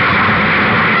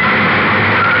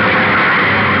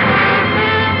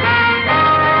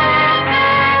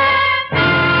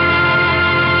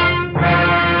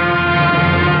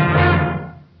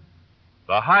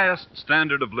 The highest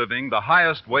standard of living, the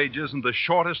highest wages, and the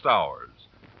shortest hours.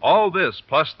 All this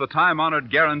plus the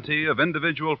time-honored guarantee of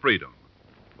individual freedom.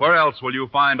 Where else will you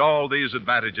find all these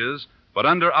advantages but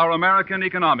under our American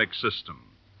economic system?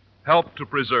 Help to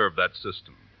preserve that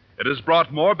system. It has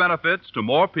brought more benefits to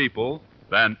more people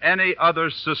than any other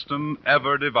system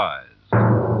ever devised.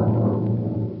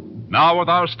 Now, with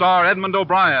our star Edmund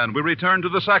O'Brien, we return to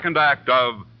the second act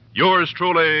of Yours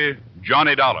Truly,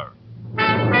 Johnny Dollar.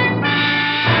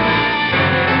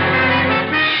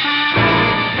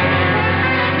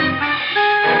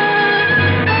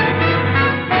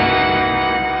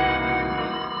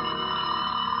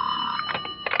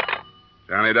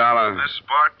 Johnny Dollar. This is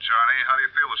Bart, Johnny. How do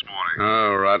you feel this morning?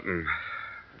 Oh, rotten.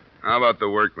 How about the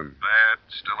workman? Bad.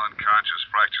 Still unconscious.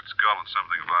 Fractured skull and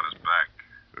something about his back.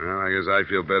 Well, I guess I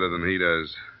feel better than he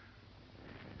does.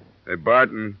 Hey,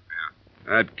 Barton.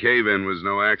 Yeah? That cave-in was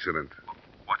no accident.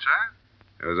 What's that?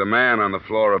 There was a man on the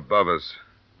floor above us.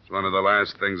 It's one of the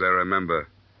last things I remember.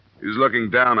 He was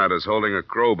looking down at us, holding a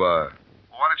crowbar.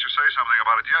 Why didn't you say something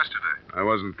about it yesterday? I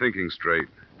wasn't thinking straight.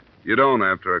 You don't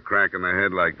after a crack in the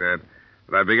head like that.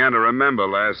 But I began to remember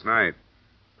last night.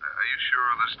 Are you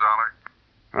sure of this, Dollar?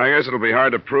 I guess it'll be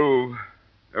hard to prove.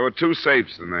 There were 2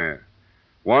 safes in there.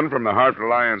 One from the Hartford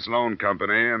Alliance Loan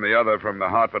Company and the other from the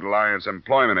Hartford Alliance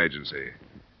Employment Agency.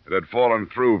 It had fallen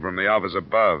through from the office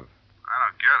above. I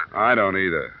don't get it. I don't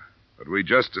either. But we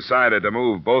just decided to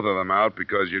move both of them out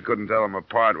because you couldn't tell them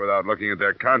apart without looking at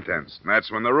their contents. And that's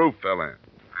when the roof fell in.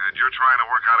 And you're trying to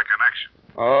work out a connection.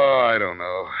 Oh, I don't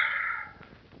know.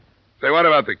 Say, what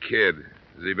about the kid?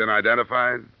 Has he been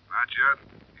identified? Not yet.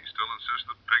 He still insists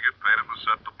that Piggott paid him to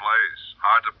set the blaze.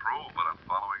 Hard to prove, but I'm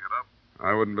following it up.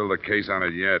 I wouldn't build a case on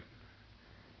it yet.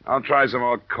 I'll try some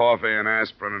more coffee and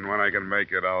aspirin, and when I can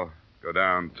make it, I'll go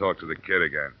down and talk to the kid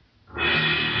again.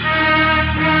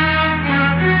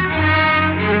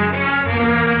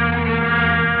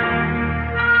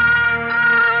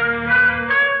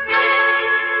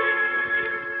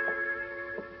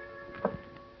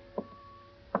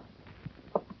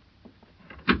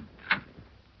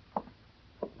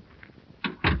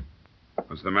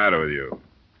 What's the matter with you?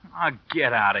 Oh,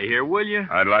 get out of here, will you?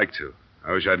 I'd like to.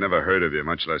 I wish I'd never heard of you,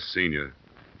 much less seen you.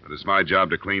 But it's my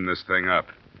job to clean this thing up.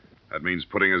 That means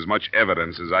putting as much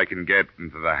evidence as I can get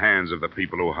into the hands of the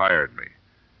people who hired me.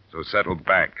 So settle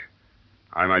back.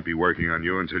 I might be working on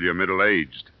you until you're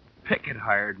middle-aged. Pickett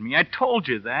hired me. I told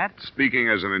you that. Speaking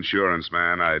as an insurance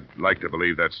man, I'd like to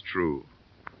believe that's true.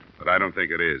 But I don't think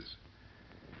it is.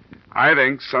 I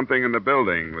think something in the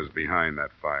building was behind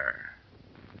that fire.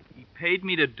 He paid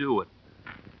me to do it.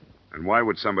 And why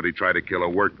would somebody try to kill a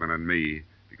workman and me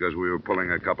because we were pulling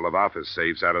a couple of office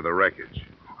safes out of the wreckage?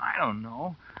 I don't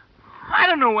know. I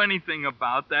don't know anything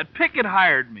about that. Pickett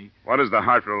hired me. What does the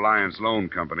Hartford Alliance Loan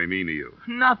Company mean to you?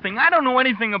 Nothing. I don't know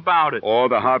anything about it. Or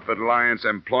the Hartford Alliance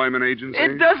Employment Agency?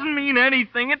 It doesn't mean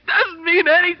anything. It doesn't mean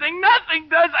anything. Nothing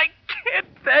does. I can't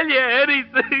tell you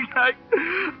anything.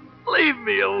 Leave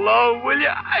me alone, will you?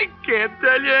 I can't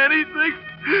tell you anything.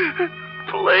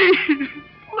 Please,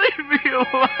 leave me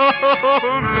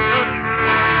alone.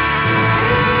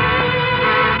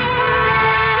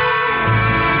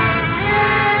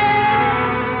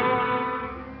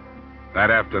 That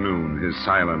afternoon, his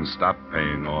silence stopped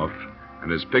paying off,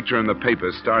 and his picture in the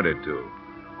paper started to.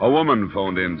 A woman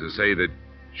phoned in to say that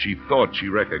she thought she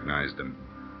recognized him.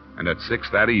 And at 6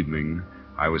 that evening,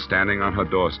 I was standing on her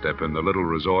doorstep in the little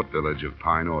resort village of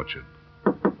Pine Orchard.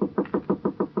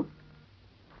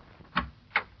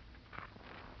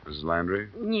 Mrs. Landry?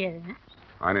 Yes.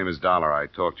 My name is Dollar. I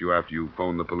talked to you after you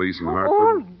phoned the police in Hartford.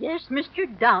 Oh, yes, Mr.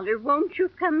 Dollar. Won't you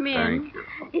come in? Thank you.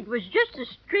 It was just the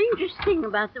strangest thing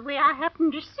about the way I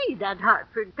happened to see that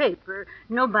Hartford paper.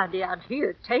 Nobody out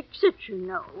here takes it, you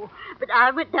know. But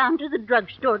I went down to the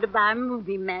drugstore to buy a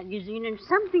movie magazine, and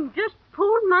something just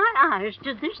pulled my eyes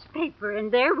to this paper,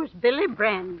 and there was Billy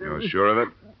Brandon. You're sure of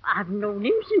it? I've known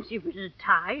him since he was a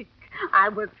tyke. I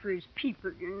worked for his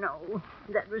people, you know.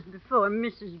 That was before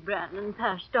Mrs. Brandon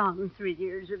passed on 3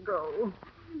 years ago.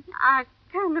 I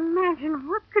can't imagine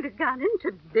what could have got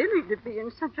into Billy to be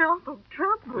in such awful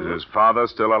trouble. Is his father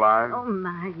still alive? Oh,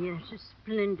 my, yes, a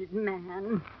splendid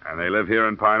man. And they live here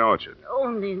in Pine Orchard?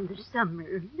 Only in the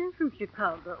summer. They're from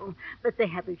Chicago, but they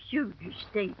have a huge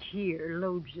estate here,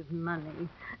 loads of money.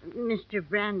 Mr.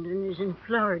 Brandon is in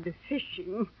Florida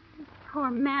fishing. Poor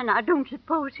man, I don't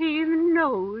suppose he even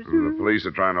knows. The police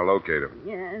are trying to locate him.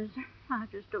 Yes, I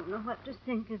just don't know what to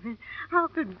think of it. How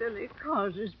could Billy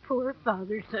cause his poor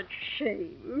father such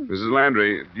shame? Mrs.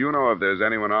 Landry, do you know if there's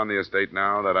anyone on the estate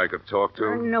now that I could talk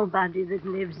to? Nobody that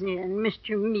lives in.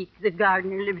 Mr. Meek, the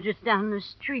gardener, lives just down the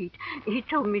street. He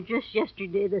told me just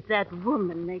yesterday that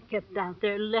woman they kept out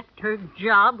there left her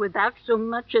job without so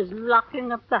much as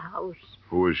locking up the house.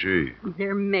 Who is she?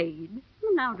 Their maid.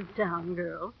 An out-of-town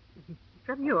girl.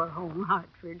 From your home,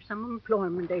 Hartford. Some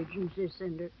employment agency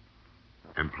sent her.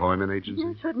 Employment agency?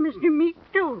 That's what Mr. Meek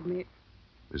told me.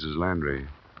 Mrs. Landry,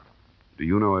 do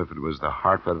you know if it was the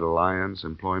Hartford Alliance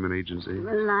Employment Agency?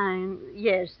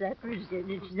 Yes, that was it.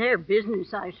 It's their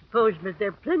business, I suppose, but there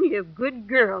are plenty of good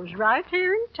girls right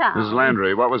here in town. Mrs.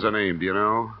 Landry, what was her name? Do you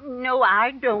know? No,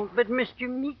 I don't, but Mr.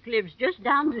 Meek lives just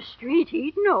down the street.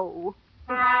 He'd know.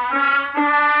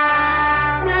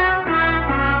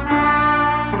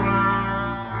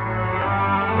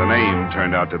 The name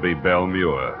turned out to be Belle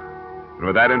Muir. And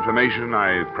with that information,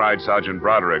 I pried Sergeant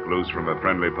Broderick loose from a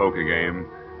friendly poker game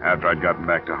after I'd gotten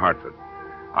back to Hartford.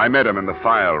 I met him in the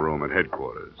file room at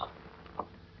headquarters.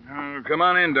 Come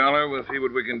on in, Dollar. We'll see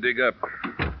what we can dig up.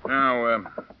 Now,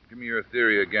 give me your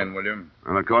theory again, will you?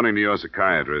 And according to your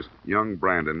psychiatrist, young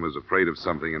Brandon was afraid of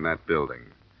something in that building.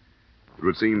 It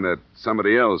would seem that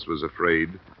somebody else was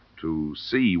afraid to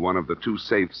see one of the two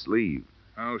safes leave.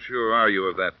 How sure are you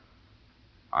of that?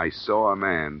 I saw a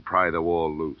man pry the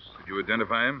wall loose. Did you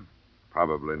identify him?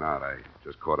 Probably not. I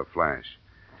just caught a flash.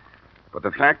 But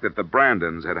the fact that the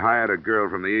Brandons had hired a girl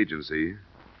from the agency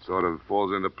sort of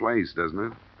falls into place, doesn't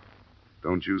it?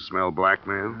 Don't you smell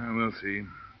blackmail? We'll see.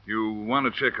 You want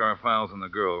to check our files on the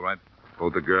girl, right?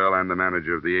 Both the girl and the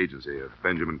manager of the agency,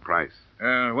 Benjamin Price.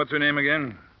 What's her name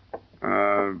again?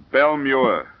 Belle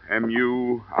Muir.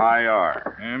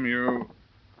 M-U-I-R. M-U...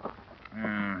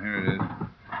 here it is.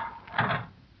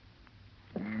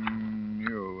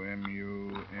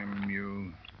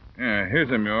 M-U. Yeah, here's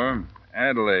a Muir.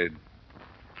 Adelaide.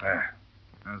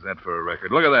 How's that for a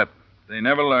record? Look at that. They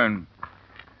never learn.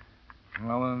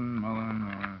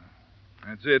 Mullen.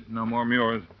 That's it. No more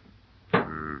Muirs.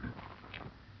 Can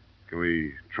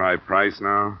we try Price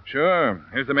now? Sure.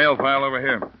 Here's the mail file over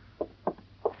here.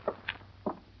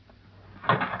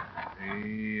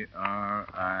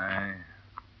 A-R-I...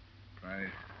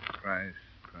 Price.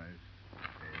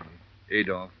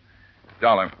 Adolph.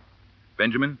 Dollar.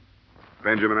 Benjamin?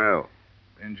 Benjamin L.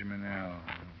 Benjamin L.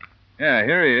 Yeah,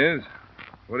 here he is.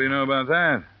 What do you know about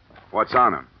that? What's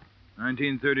on him?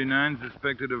 1939,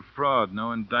 suspected of fraud,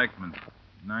 no indictment.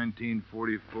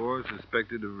 1944,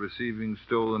 suspected of receiving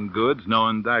stolen goods, no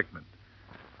indictment.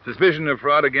 Suspicion of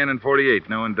fraud again in 48,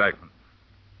 no indictment.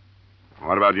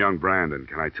 What about young Brandon?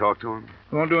 Can I talk to him?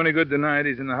 It won't do any good tonight.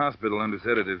 He's in the hospital under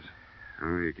sedatives.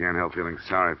 Oh, you can't help feeling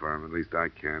sorry for him. At least I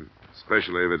can.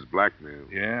 Especially if it's blackmail.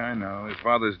 Yeah, I know. His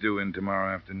father's due in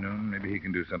tomorrow afternoon. Maybe he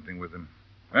can do something with him.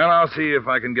 Well, I'll see if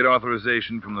I can get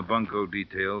authorization from the bunco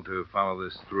detail to follow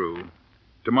this through.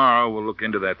 Tomorrow, we'll look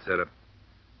into that setup.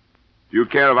 Do you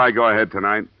care if I go ahead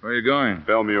tonight? Where are you going?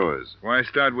 Belle Muir's. Why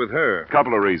start with her?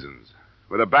 Couple of reasons.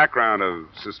 With a background of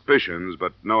suspicions,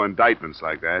 but no indictments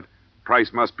like that,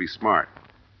 Price must be smart.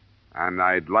 And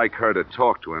I'd like her to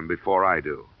talk to him before I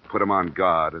do. Put him on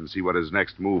guard and see what his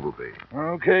next move will be.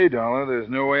 Okay, Dollar. There's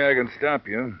no way I can stop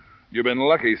you. You've been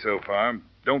lucky so far.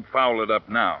 Don't foul it up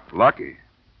now. Lucky?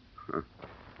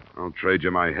 I'll trade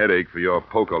you my headache for your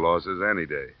poker losses any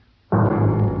day.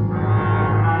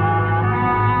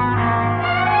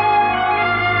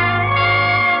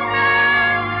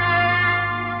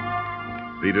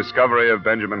 The discovery of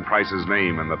Benjamin Price's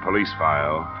name in the police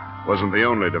file wasn't the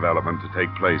only development to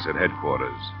take place at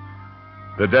headquarters.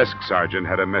 The desk sergeant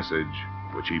had a message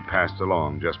which he passed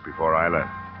along just before I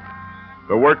left.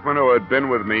 The workman who had been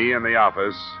with me in the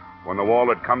office when the wall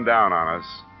had come down on us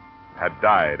had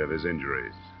died of his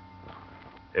injuries.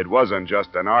 It wasn't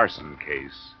just an arson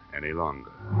case any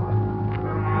longer.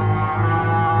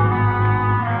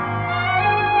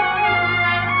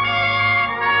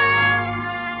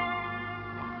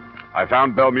 I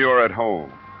found Belle Muir at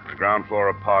home, in a ground floor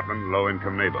apartment,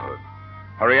 low-income neighborhood.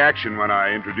 Her reaction when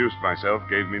I introduced myself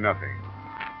gave me nothing.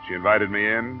 She invited me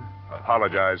in,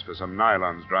 apologized for some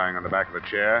nylons drying on the back of a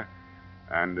chair,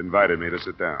 and invited me to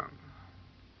sit down.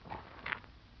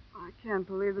 I can't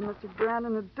believe that Mr.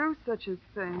 Brandon would do such a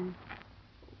thing.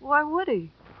 Why would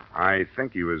he? I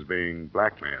think he was being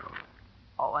blackmailed.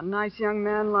 Oh, a nice young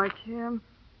man like him.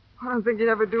 I don't think he'd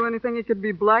ever do anything he could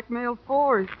be blackmailed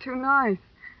for. He's too nice.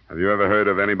 Have you ever heard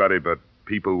of anybody but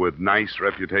people with nice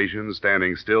reputations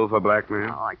standing still for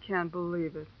blackmail? Oh, I can't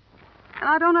believe it. And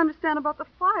I don't understand about the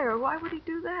fire. Why would he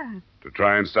do that? To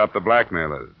try and stop the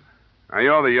blackmailers. Now,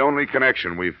 you're the only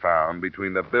connection we've found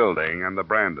between the building and the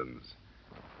Brandons.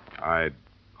 I'd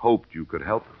hoped you could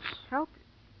help us. Help you?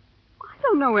 I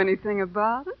don't know anything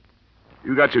about it.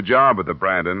 You got your job with the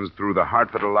Brandons through the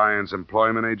Hartford Alliance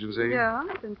Employment Agency? Yeah,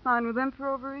 I've been signed with them for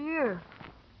over a year.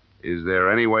 Is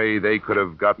there any way they could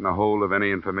have gotten a hold of any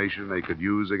information they could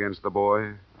use against the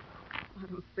boy? I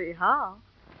don't see how.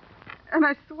 And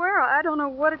I swear I don't know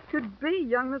what it could be.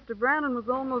 Young Mr. Brandon was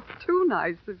almost too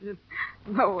nice, if you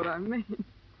know what I mean.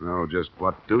 No, just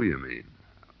what do you mean?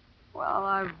 Well,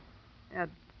 I've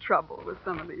had trouble with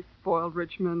some of these spoiled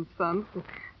rich men's sons, but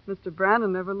Mr.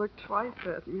 Brandon never looked twice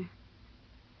at me.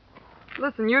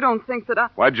 Listen, you don't think that I...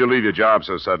 Why'd you leave your job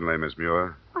so suddenly, Miss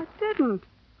Muir? I didn't.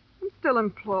 I'm still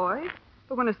employed.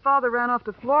 But when his father ran off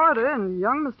to Florida and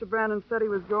young Mr. Brandon said he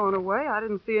was going away, I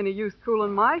didn't see any use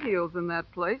cooling my heels in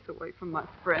that place away from my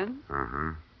friends.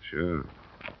 Uh-huh, sure.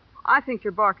 I think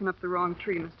you're barking up the wrong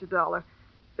tree, Mr. Dollar.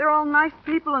 They're all nice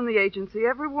people in the agency,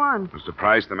 every one. Mr.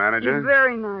 Price, the manager? He's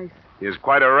very nice. He has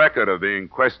quite a record of being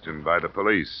questioned by the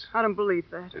police. I don't believe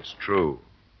that. It's true.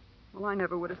 Well, I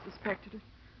never would have suspected it.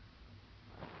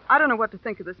 I don't know what to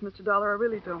think of this, Mr. Dollar. I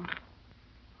really don't.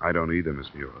 I don't either, Miss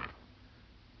Muir.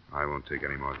 I won't take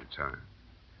any more of your time.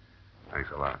 Thanks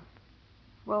a lot.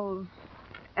 Well,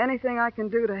 anything I can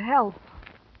do to help,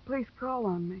 please call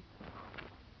on me.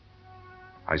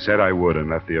 I said I would and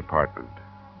left the apartment.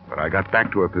 But I got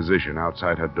back to her position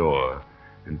outside her door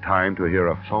in time to hear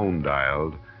a phone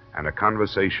dialed and a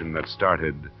conversation that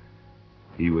started,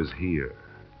 "He was here."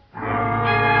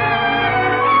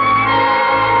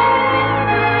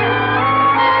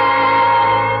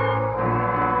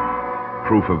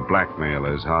 Proof of blackmail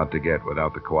is hard to get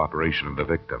without the cooperation of the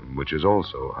victim, which is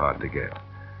also hard to get.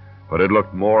 But it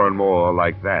looked more and more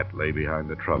like that lay behind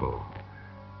the trouble.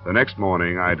 The next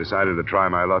morning, I decided to try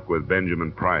my luck with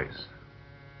Benjamin Price.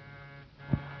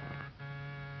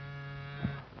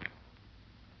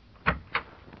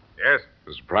 Yes?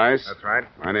 Mr. Price? That's right.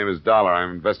 My name is Dollar.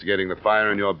 I'm investigating the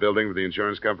fire in your building with the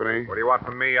insurance company. What do you want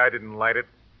from me? I didn't light it.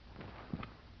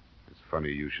 It's funny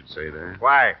you should say that.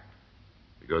 Why?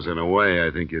 Because in a way,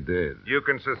 I think you did. You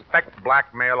can suspect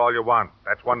blackmail all you want.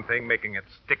 That's one thing. Making it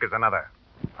stick is another.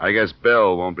 I guess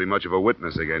Belle won't be much of a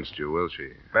witness against you, will she?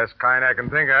 Best kind I can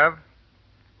think of.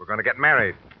 We're going to get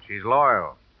married. She's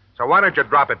loyal. So why don't you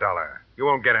drop it, Dollar? You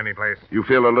won't get any place. You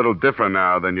feel a little different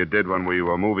now than you did when we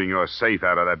were moving your safe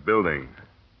out of that building.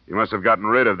 You must have gotten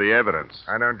rid of the evidence.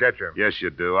 I don't get you. Yes, you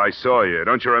do. I saw you.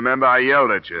 Don't you remember? I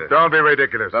yelled at you. Don't be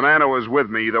ridiculous. The man who was with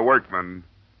me, the workman,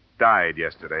 died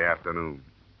yesterday afternoon.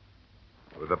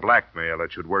 With a blackmail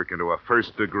that should work into a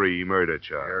first-degree murder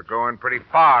charge. You're going pretty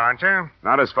far, aren't you?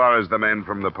 Not as far as the men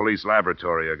from the police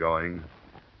laboratory are going.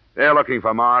 They're looking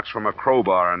for marks from a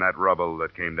crowbar in that rubble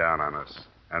that came down on us.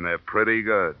 And they're pretty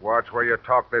good. Watch where you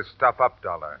talk this stuff up,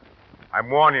 Dollar. I'm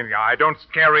warning you, I don't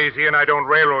scare easy and I don't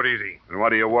railroad easy. And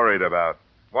what are you worried about?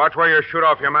 Watch where you shoot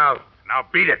off your mouth. Now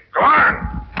beat it. Go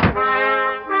on!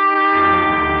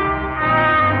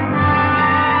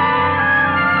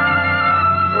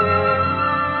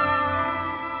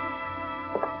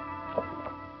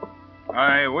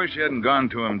 I wish you hadn't gone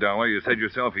to him, Dollar. You said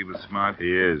yourself he was smart.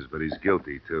 He is, but he's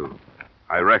guilty, too.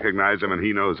 I recognize him, and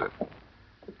he knows it.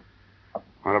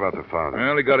 What about the father?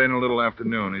 Well, he got in a little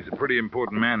afternoon. He's a pretty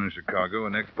important man in Chicago,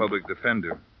 an ex-public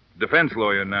defender. Defense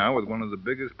lawyer now with one of the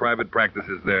biggest private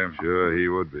practices there. Sure, he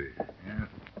would be. Yeah,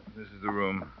 this is the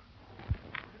room.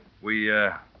 We,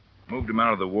 moved him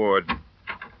out of the ward.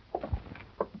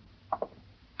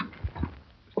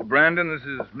 Mr. Brandon, this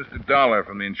is Mr. Dollar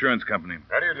from the insurance company.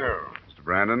 How do you do? Mr.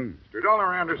 Brandon? Mr. Dollar,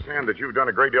 I understand that you've done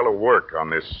a great deal of work on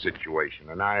this situation,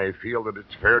 and I feel that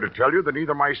it's fair to tell you that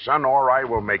neither my son or I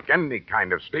will make any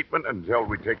kind of statement until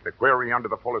we take the query under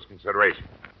the fullest consideration.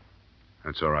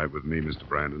 That's all right with me, Mr.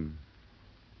 Brandon.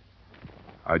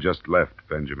 I just left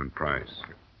Benjamin Price.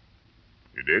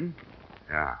 You did?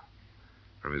 Yeah.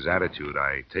 From his attitude,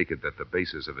 I take it that the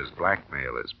basis of his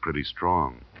blackmail is pretty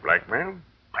strong. Blackmail?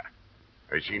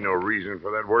 I see no reason for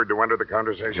that word to enter the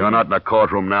conversation. You're not in a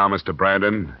courtroom now, Mr.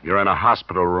 Brandon. You're in a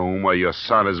hospital room where your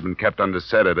son has been kept under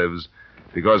sedatives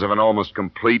because of an almost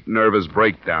complete nervous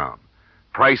breakdown.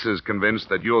 Price is convinced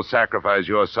that you'll sacrifice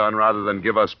your son rather than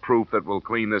give us proof that will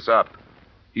clean this up.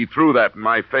 He threw that in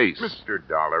my face. Mr.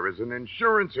 Dollar, as an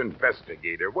insurance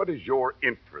investigator, what is your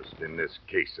interest in this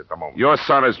case at the moment? Your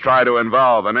son has tried to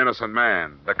involve an innocent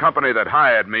man. The company that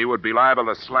hired me would be liable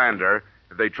to slander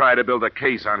if they try to build a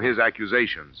case on his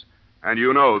accusations. And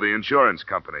you know the insurance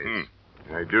companies.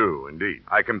 I do, indeed.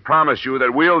 I can promise you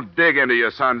that we'll dig into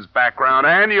your son's background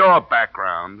and your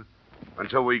background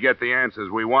until we get the answers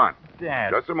we want.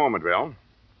 Dad. Just a moment, Bill.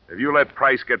 If you let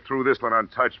Price get through this one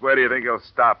untouched, where do you think he'll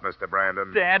stop, Mr.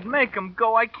 Brandon? Dad, make him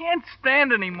go. I can't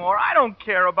stand anymore. I don't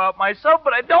care about myself,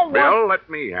 but I don't want... Bill, let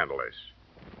me handle this.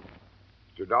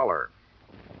 Mr. Dollar,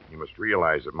 you must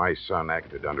realize that my son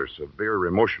acted under severe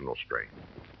emotional strain.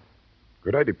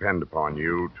 Could I depend upon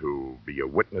you to be a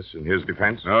witness in his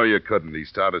defense? No, you couldn't. He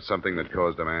started something that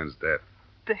caused a man's death.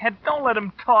 Dad, don't let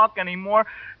him talk anymore.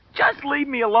 Just leave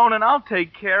me alone and I'll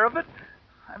take care of it.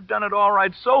 I've done it all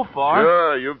right so far.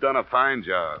 Sure, you've done a fine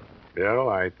job. Bill,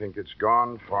 I think it's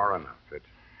gone far enough. It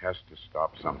has to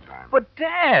stop sometime. But,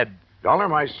 Dad... Dollar,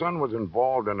 my son was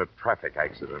involved in a traffic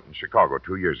accident in Chicago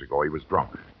 2 years ago. He was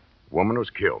drunk. A woman was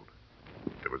killed.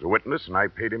 There was a witness, and I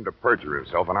paid him to perjure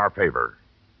himself in our favor.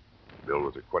 Bill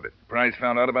was acquitted. Price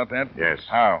found out about that? Yes.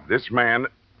 How? This man,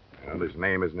 well, his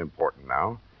name isn't important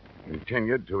now,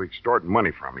 continued to extort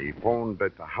money from me. He phoned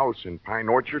at the house in Pine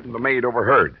Orchard, and the maid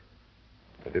overheard.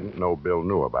 I didn't know Bill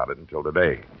knew about it until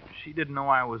today. She didn't know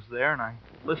I was there, and I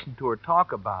listened to her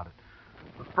talk about it.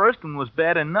 The first one was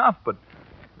bad enough, but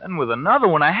then with another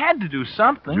one, I had to do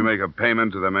something. Did you make a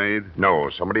payment to the maid?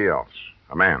 No, somebody else.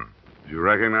 A man. Did you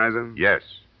recognize him? Yes.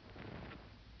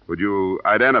 Would you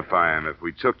identify him if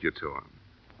we took you to him?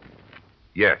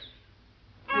 Yes.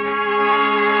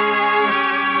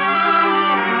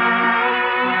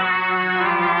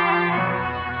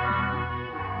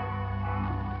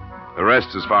 The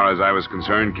rest, as far as I was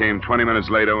concerned, came 20 minutes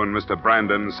later when Mr.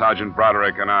 Brandon, Sergeant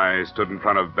Broderick, and I stood in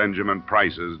front of Benjamin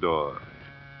Price's door.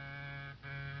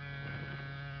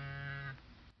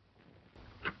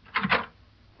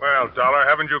 Well, Dollar,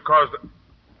 haven't you caused...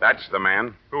 That's the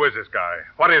man. Who is this guy?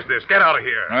 What is this? Get out of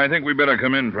here. I think we better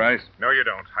come in, Price. No, you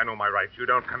don't. I know my rights. You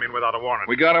don't come in without a warrant.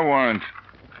 We got a warrant.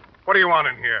 What do you want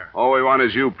in here? All we want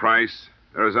is you, Price.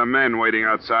 There's a men waiting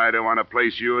outside who want to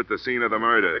place you at the scene of the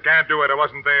murder. You can't do it. I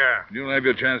wasn't there. You'll have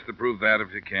your chance to prove that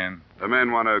if you can. The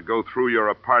men want to go through your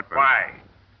apartment. Why?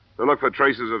 To look for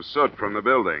traces of soot from the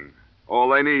building. All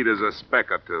they need is a speck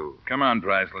or two. Come on,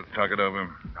 Price. Let's talk it over.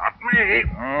 Not me.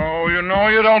 Oh, you know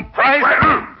you don't, Price.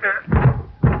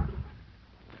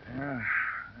 Yeah,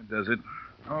 that does it.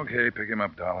 Okay, pick him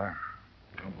up, Dollar.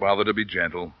 Don't bother to be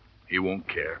gentle. He won't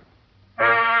care.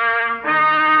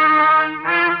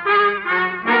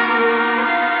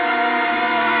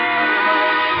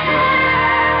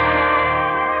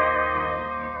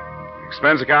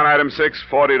 Expense account item 6,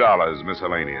 $40,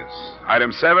 miscellaneous.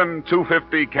 Item 7,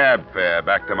 $2.50 cab fare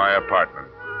back to my apartment.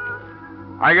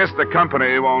 I guess the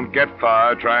company won't get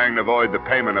far trying to avoid the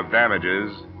payment of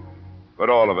damages, but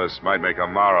all of us might make a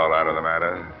moral out of the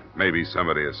matter. Maybe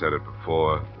somebody has said it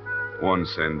before. One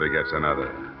sin begets another.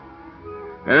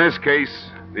 In this case,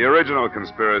 the original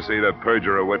conspiracy to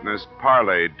perjure a witness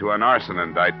parlayed to an arson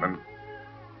indictment.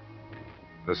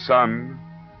 The son,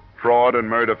 fraud and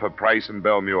murder for Price and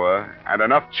Belmure, and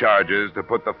enough charges to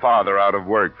put the father out of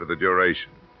work for the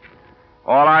duration.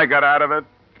 All I got out of it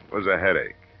was a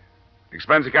headache.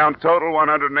 Expense account total,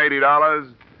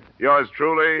 $180. Yours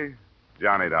truly,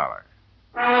 Johnny Dollar.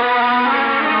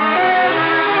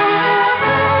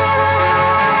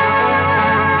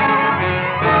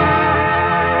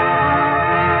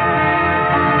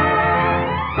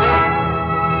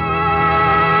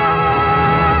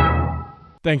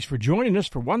 Thanks for joining us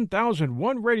for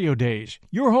 1001 Radio Days,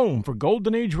 your home for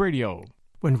Golden Age Radio,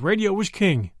 when radio was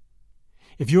king.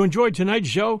 If you enjoyed tonight's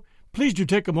show, please do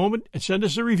take a moment and send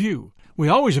us a review. We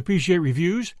always appreciate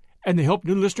reviews, and they help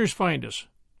new listeners find us.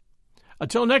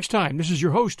 Until next time, this is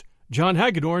your host, John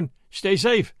Hagedorn. Stay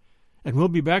safe, and we'll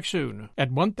be back soon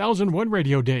at 1001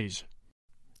 Radio Days.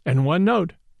 And one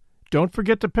note, don't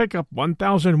forget to pick up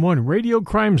 1001 Radio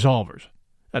Crime Solvers.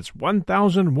 That's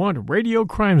 1001 Radio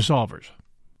Crime Solvers.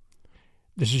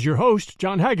 This is your host,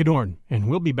 John Hagedorn, and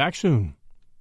we'll be back soon.